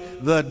 everybody.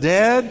 The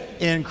dead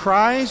in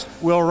Christ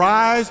will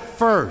rise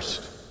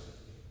first.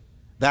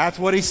 That's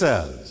what he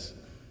says.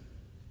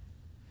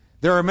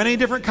 There are many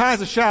different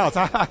kinds of shouts.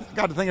 I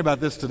got to think about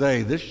this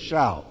today, this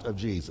shout of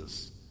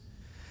Jesus.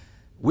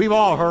 We've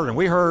all heard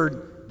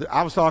him.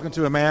 I was talking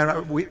to a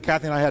man.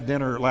 Kathy and I had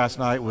dinner last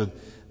night with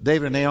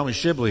David and Naomi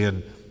Shibley,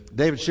 and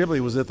David Shibley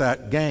was at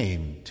that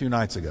game 2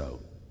 nights ago.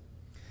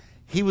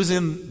 He was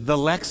in the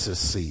Lexus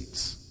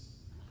seats.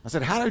 I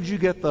said, how did you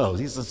get those?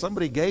 He said,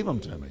 somebody gave them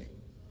to me.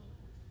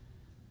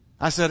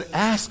 I said,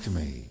 ask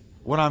me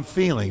what I'm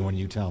feeling when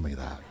you tell me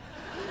that.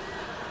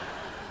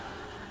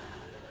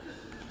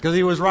 Because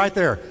he was right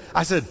there.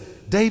 I said,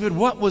 David,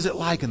 what was it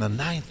like in the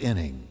 9th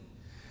inning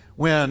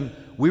when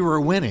we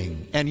were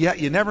winning, and yet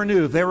you never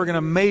knew if they were going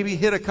to maybe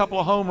hit a couple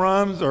of home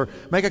runs or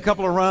make a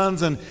couple of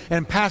runs and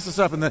pass us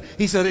up. And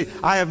he said,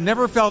 I have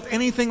never felt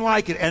anything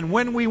like it. And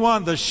when we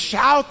won, the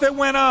shout that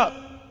went up,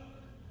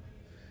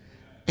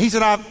 he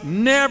said, I've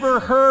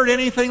never heard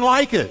anything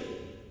like it.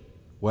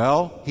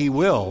 Well, he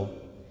will.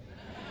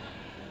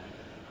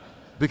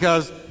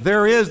 Because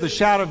there is the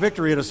shout of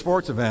victory at a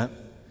sports event.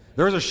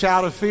 There's a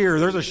shout of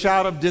fear. There's a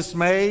shout of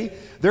dismay.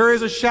 There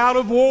is a shout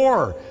of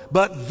war.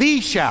 But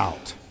the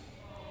shout.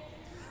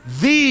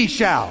 The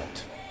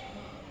shout.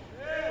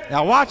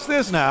 Now watch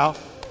this now.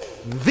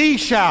 The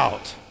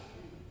shout.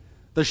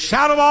 The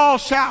shout of all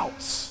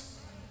shouts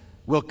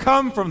will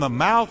come from the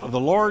mouth of the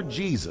Lord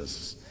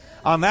Jesus.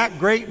 On that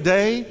great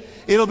day,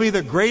 it'll be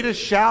the greatest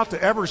shout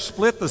to ever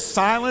split the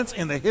silence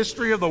in the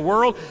history of the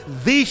world.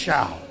 The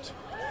shout.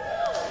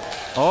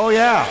 Oh,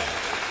 yeah.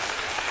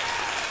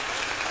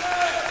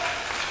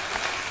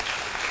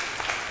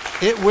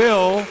 It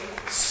will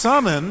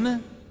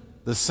summon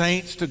the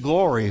saints to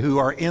glory who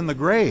are in the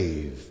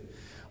grave.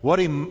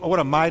 What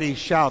a mighty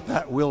shout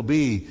that will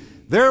be.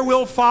 There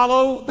will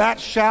follow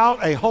that shout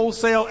a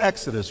wholesale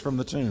exodus from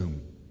the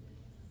tomb.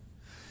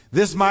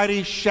 This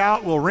mighty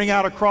shout will ring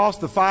out across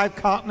the 5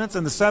 continents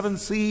and the 7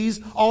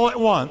 seas all at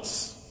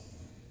once.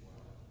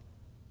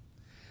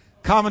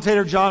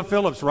 Commentator John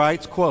Phillips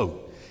writes,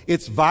 quote,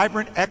 its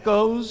vibrant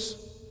echoes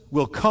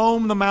will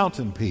comb the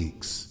mountain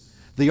peaks,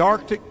 the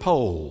Arctic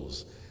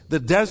poles, the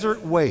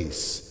desert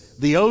wastes,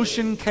 the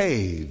ocean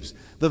caves,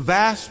 the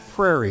vast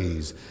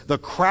prairies, the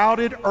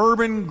crowded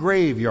urban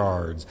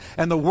graveyards,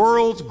 and the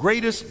world's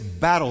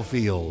greatest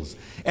battlefields.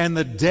 And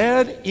the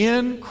dead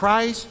in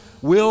Christ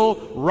will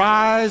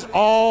rise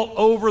all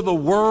over the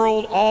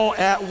world all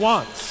at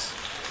once.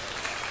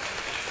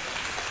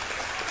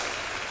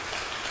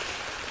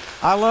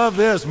 I love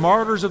this.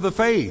 Martyrs of the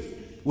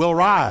faith will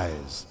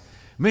rise.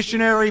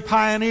 Missionary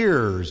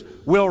pioneers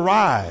will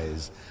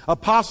rise.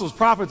 Apostles,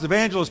 prophets,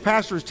 evangelists,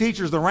 pastors,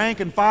 teachers, the rank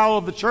and file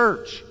of the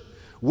church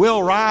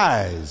will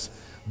rise.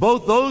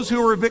 Both those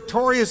who were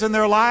victorious in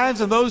their lives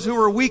and those who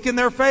were weak in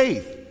their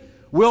faith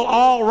will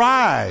all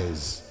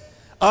rise.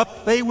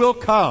 Up they will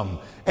come,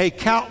 a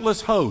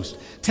countless host.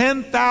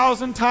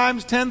 10,000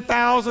 times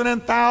 10,000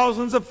 and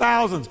thousands of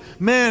thousands.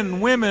 Men,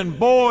 women,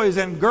 boys,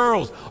 and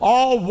girls,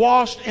 all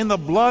washed in the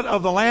blood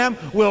of the Lamb,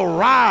 will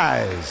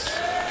rise.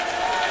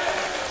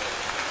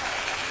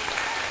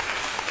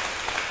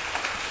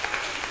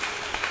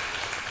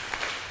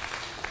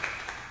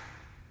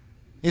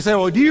 You say,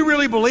 well, do you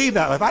really believe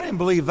that? If I didn't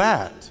believe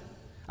that,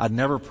 I'd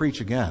never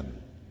preach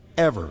again.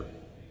 Ever.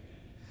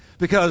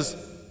 Because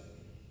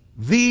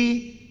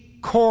the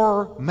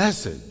core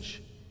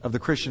message of the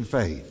Christian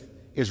faith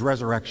is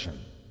resurrection.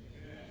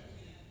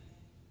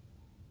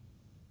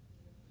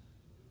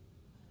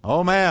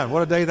 Oh man,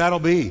 what a day that'll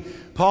be.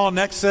 Paul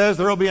next says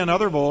there will be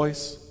another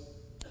voice,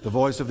 the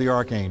voice of the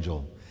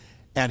archangel.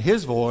 And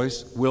his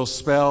voice will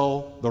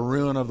spell the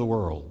ruin of the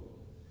world.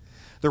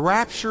 The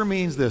rapture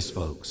means this,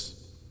 folks,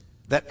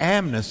 that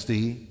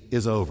amnesty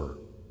is over.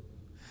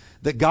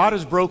 That God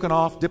has broken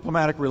off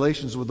diplomatic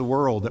relations with the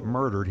world that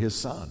murdered his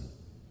son.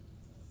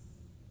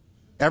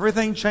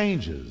 Everything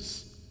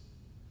changes.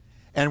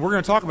 And we're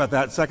going to talk about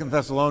that in 2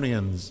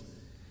 Thessalonians.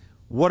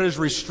 What is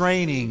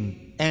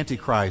restraining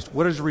Antichrist?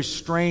 What is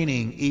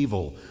restraining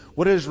evil?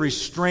 What is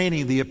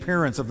restraining the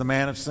appearance of the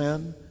man of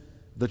sin?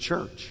 The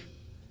church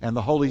and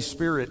the Holy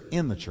Spirit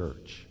in the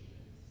church.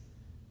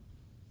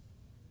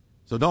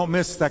 So don't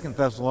miss 2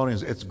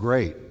 Thessalonians. It's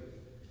great.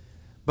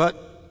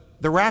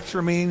 But the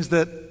rapture means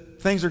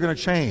that things are going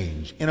to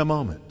change in a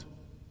moment,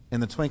 in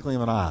the twinkling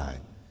of an eye.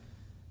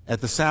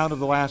 At the sound of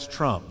the last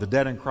trump, the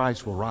dead in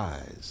Christ will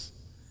rise.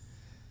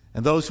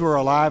 And those who are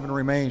alive and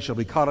remain shall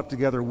be caught up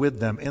together with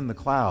them in the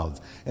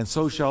clouds, and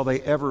so shall they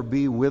ever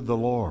be with the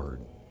Lord.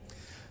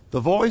 The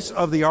voice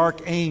of the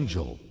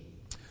archangel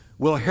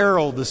will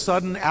herald the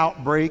sudden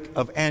outbreak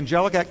of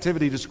angelic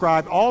activity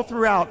described all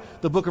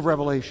throughout the book of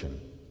Revelation.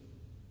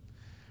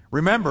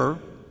 Remember,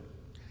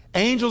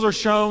 angels are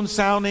shown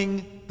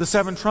sounding the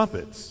 7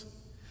 trumpets,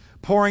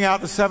 pouring out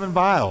the 7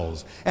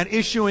 vials, and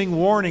issuing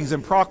warnings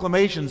and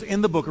proclamations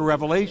in the book of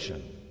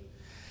Revelation.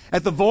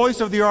 At the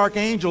voice of the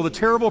archangel, the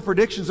terrible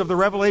predictions of the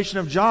revelation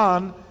of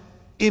John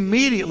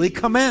immediately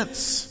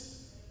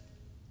commence.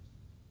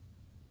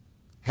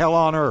 Hell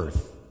on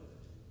earth.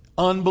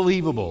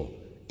 Unbelievable.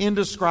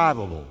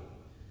 Indescribable.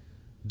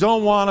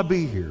 Don't want to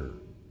be here.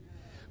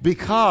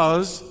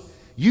 Because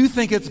you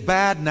think it's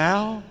bad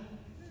now,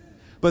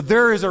 but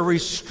there is a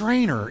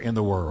restrainer in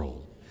the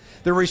world.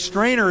 The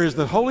restrainer is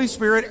the Holy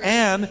Spirit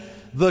and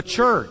the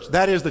church.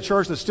 That is the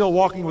church that's still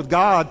walking with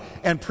God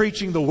and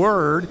preaching the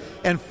Word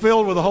and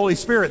filled with the Holy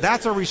Spirit.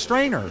 That's a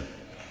restrainer.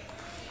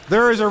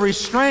 There is a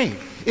restraint.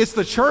 It's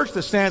the church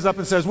that stands up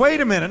and says, wait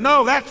a minute,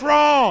 no, that's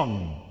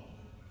wrong.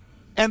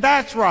 And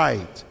that's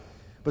right.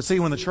 But see,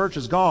 when the church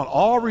is gone,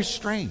 all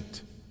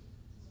restraint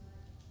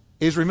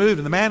is removed,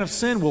 and the man of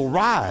sin will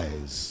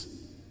rise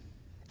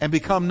and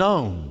become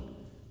known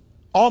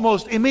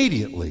almost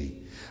immediately.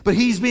 But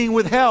he's being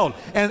withheld.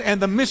 And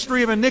the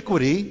mystery of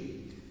iniquity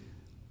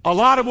A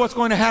lot of what's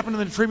going to happen in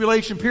the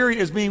tribulation period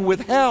is being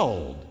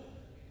withheld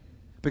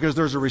because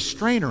there's a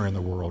restrainer in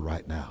the world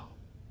right now.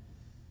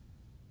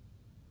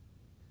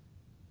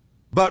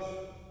 But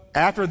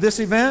after this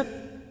event,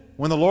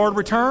 when the Lord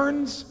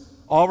returns,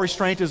 all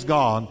restraint is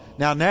gone.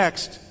 Now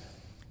next,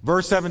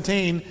 verse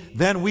 17,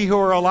 then we who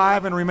are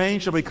alive and remain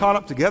shall be caught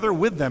up together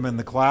with them in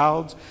the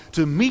clouds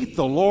to meet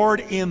the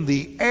Lord in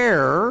the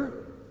air,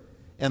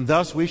 and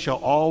thus we shall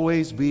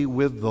always be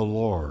with the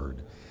Lord.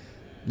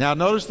 Now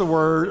notice the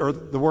word, or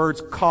the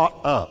words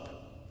caught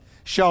up.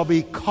 Shall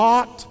be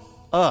caught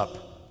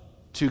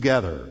up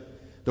together.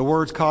 The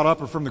words caught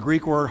up are from the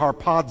Greek word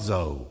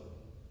harpazo.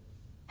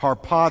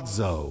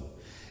 Harpazo.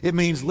 It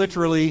means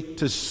literally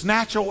to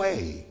snatch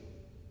away.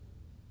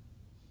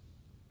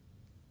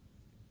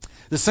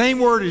 The same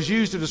word is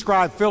used to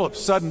describe Philip's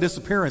sudden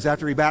disappearance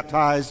after he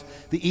baptized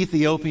the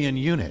Ethiopian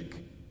eunuch.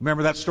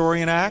 Remember that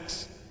story in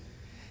Acts?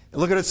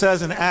 Look at what it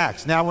says in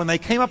Acts. Now when they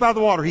came up out of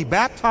the water, he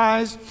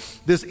baptized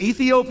this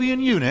Ethiopian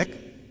eunuch.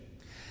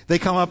 They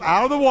come up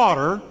out of the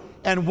water,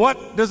 and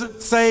what does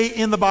it say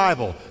in the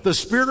Bible? The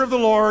Spirit of the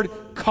Lord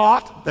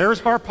caught, there's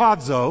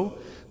harpazo,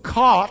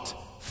 caught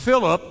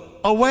Philip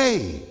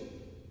away.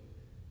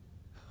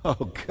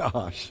 Oh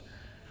gosh.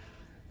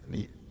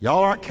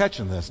 Y'all aren't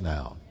catching this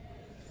now.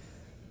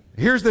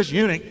 Here's this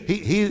eunuch.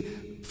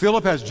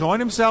 Philip has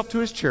joined himself to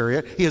his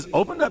chariot. He has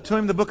opened up to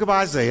him the book of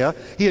Isaiah.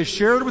 He has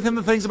shared with him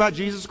the things about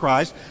Jesus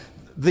Christ.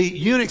 The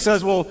eunuch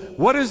says, well,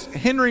 what is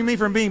hindering me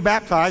from being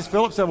baptized?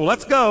 Philip said, well,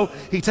 let's go.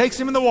 He takes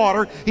him in the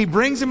water. He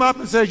brings him up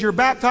and says, you're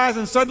baptized.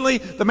 And suddenly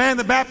the man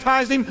that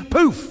baptized him,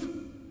 poof,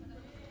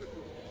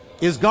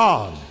 is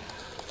gone.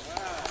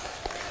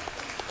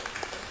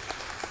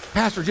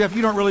 Pastor Jeff,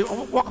 you don't really...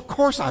 Well, of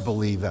course I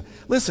believe that.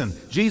 Listen,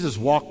 Jesus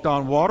walked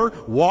on water,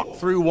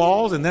 walked through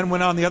walls, and then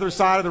went on the other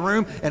side of the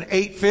room and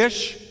ate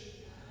fish.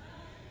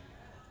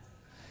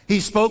 He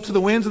spoke to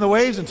the winds and the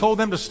waves and told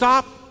them to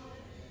stop.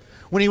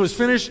 When he was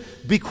finished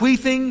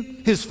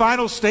bequeathing his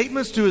final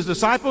statements to his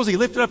disciples, he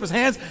lifted up his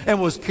hands and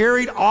was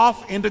carried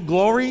off into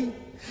glory.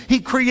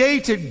 He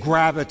created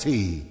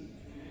gravity.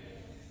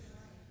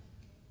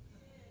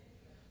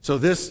 So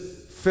this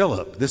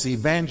Philip, this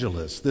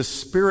evangelist, this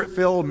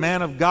spirit-filled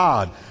man of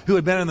God who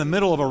had been in the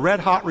middle of a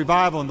red-hot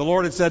revival, and the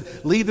Lord had said,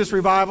 leave this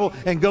revival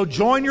and go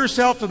join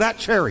yourself to that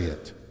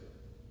chariot.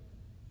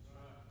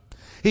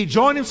 He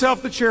joined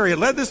himself to the chariot,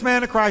 led this man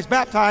to Christ,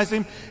 baptized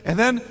him, and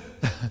then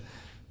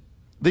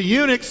the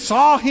eunuch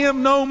saw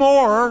him no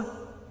more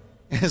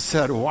and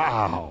said,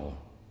 wow.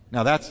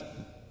 Now that's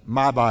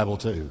my Bible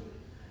too.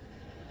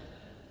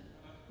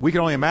 We can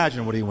only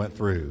imagine what he went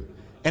through.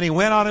 And he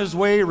went on his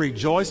way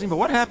rejoicing. But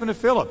what happened to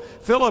Philip?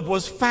 Philip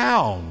was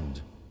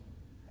found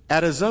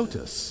at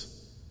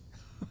Azotus.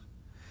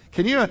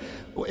 Can you,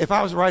 if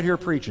I was right here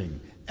preaching,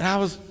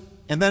 and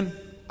then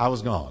I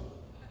was gone.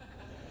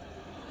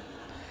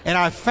 And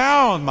I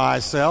found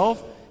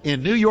myself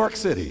in New York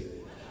City.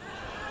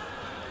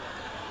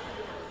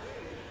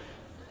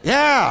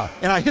 Yeah,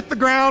 and I hit the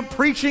ground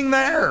preaching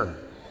there.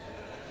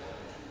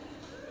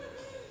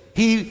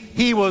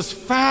 He was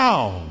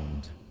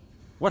found.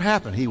 What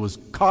happened? He was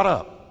caught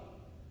up.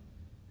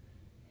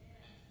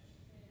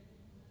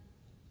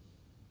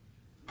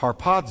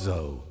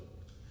 Harpazo.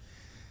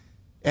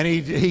 And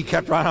he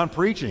kept right on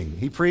preaching.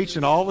 He preached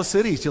in all the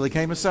cities till he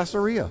came to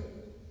Caesarea.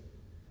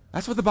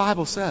 That's what the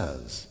Bible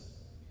says.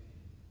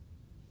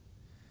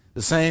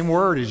 The same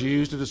word is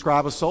used to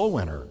describe a soul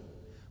winner,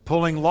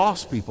 pulling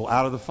lost people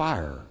out of the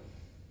fire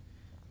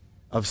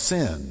of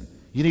sin.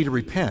 You need to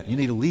repent. You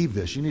need to leave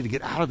this. You need to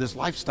get out of this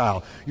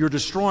lifestyle. You're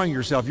destroying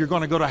yourself. You're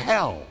going to go to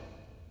hell.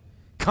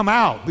 Come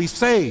out. Be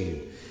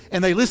saved.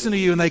 And they listen to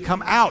you and they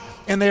come out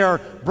and they are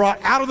brought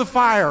out of the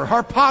fire,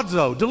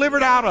 harpazo,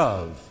 delivered out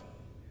of.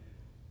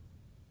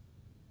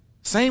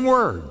 Same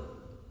word.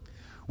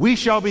 We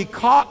shall be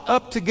caught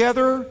up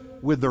together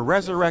with the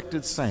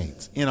resurrected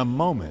saints in a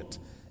moment,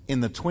 in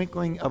the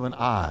twinkling of an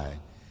eye,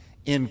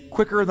 in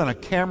quicker than a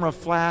camera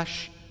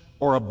flash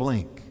or a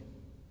blink.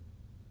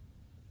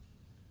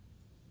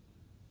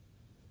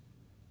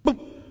 Boom.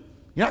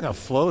 You're not going to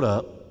float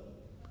up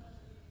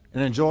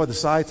and enjoy the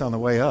sights on the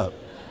way up.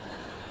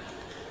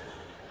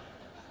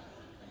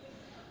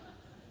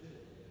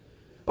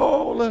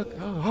 Oh, look.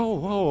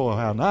 Oh,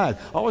 how nice.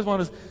 I always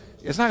want to,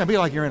 it's not going to be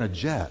like you're in a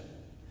jet.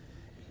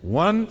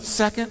 1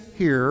 second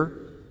here,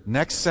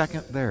 next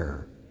second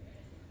there.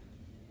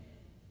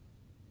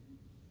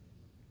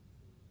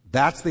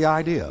 That's the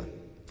idea.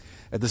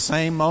 At the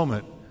same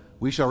moment,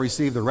 we shall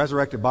receive the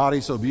resurrected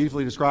body so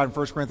beautifully described in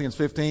 1 Corinthians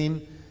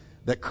 15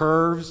 that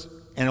curves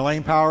and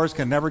Elaine Powers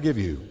can never give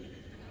you.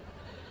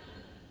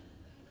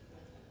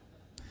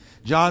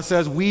 John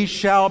says, we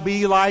shall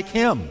be like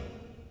him.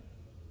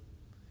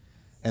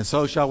 And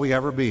so shall we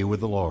ever be with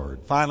the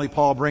Lord. Finally,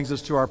 Paul brings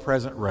us to our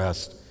present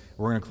rest.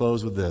 We're going to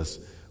close with this.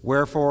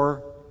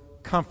 Wherefore,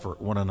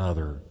 comfort one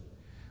another.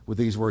 With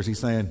these words, he's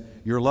saying,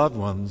 your loved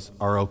ones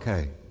are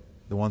okay.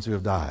 The ones who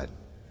have died.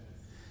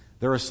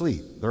 They're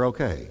asleep. They're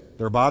okay.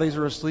 Their bodies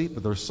are asleep,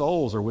 but their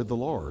souls are with the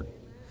Lord.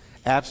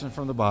 Absent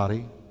from the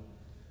body,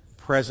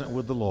 present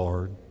with the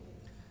Lord.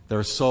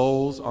 Their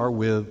souls are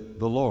with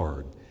the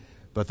Lord,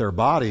 but their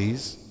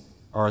bodies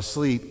are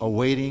asleep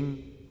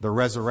awaiting the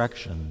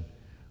resurrection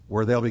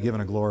where they'll be given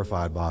a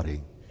glorified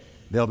body.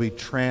 They'll be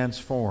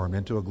transformed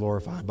into a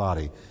glorified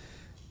body.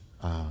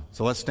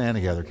 So let's stand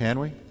together, can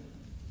we?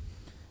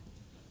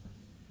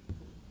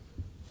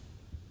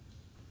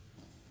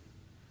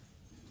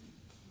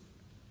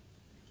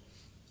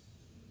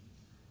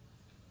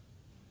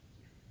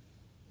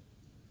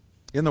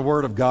 In the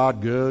Word of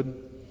God, good.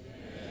 Amen.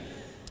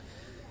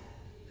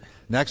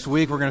 Next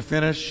week we're going to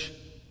finish,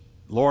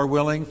 Lord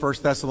willing, 1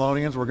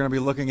 Thessalonians. We're going to be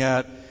looking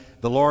at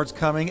the Lord's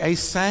coming, a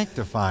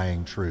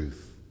sanctifying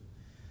truth.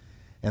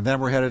 And then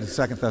we're headed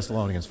to 2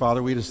 Thessalonians.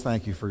 Father, we just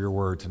thank you for your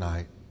word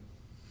tonight.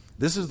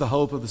 This is the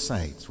hope of the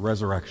saints,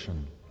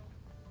 resurrection.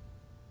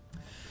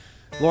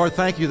 Lord,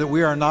 thank you that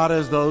we are not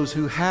as those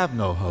who have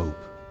no hope,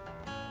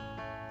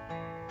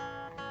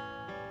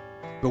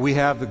 but we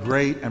have the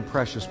great and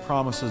precious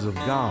promises of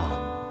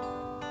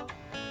God.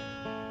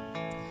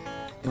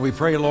 And we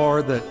pray,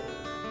 Lord, that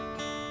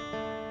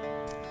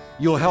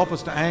you'll help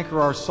us to anchor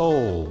our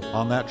soul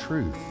on that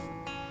truth.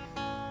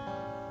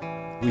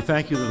 We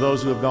thank you that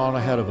those who have gone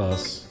ahead of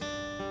us,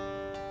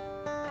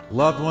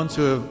 loved ones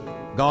who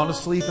have gone to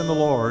sleep in the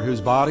Lord,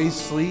 whose bodies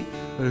sleep,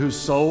 but whose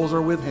souls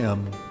are with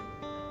Him.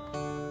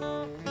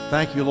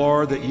 Thank you,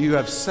 Lord, that you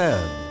have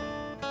said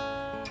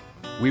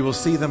we will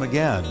see them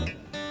again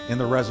in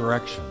the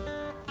resurrection.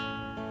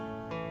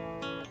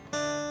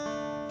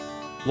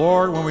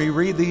 Lord, when we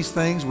read these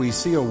things, we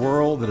see a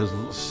world that is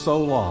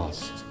so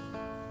lost,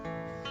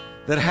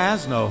 that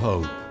has no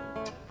hope.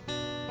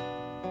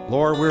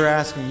 Lord, we're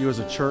asking you as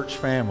a church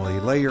family,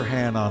 lay your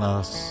hand on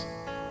us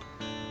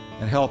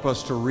and help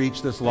us to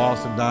reach this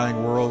lost and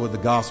dying world with the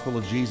gospel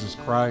of Jesus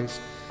Christ.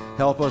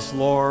 Help us,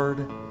 Lord,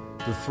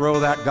 to throw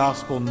that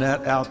gospel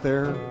net out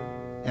there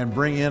and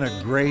bring in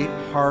a great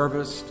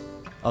harvest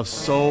of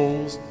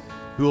souls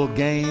who will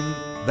gain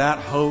that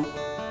hope,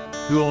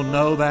 who will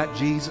know that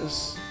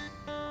Jesus,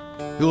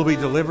 who will be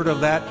delivered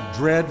of that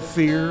dread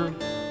fear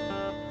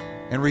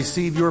and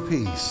receive your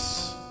peace.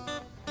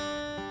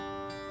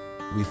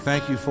 We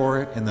thank you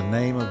for it in the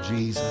name of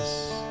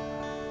Jesus.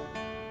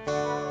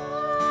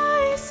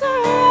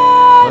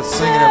 Let's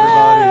sing it,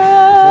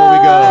 everybody.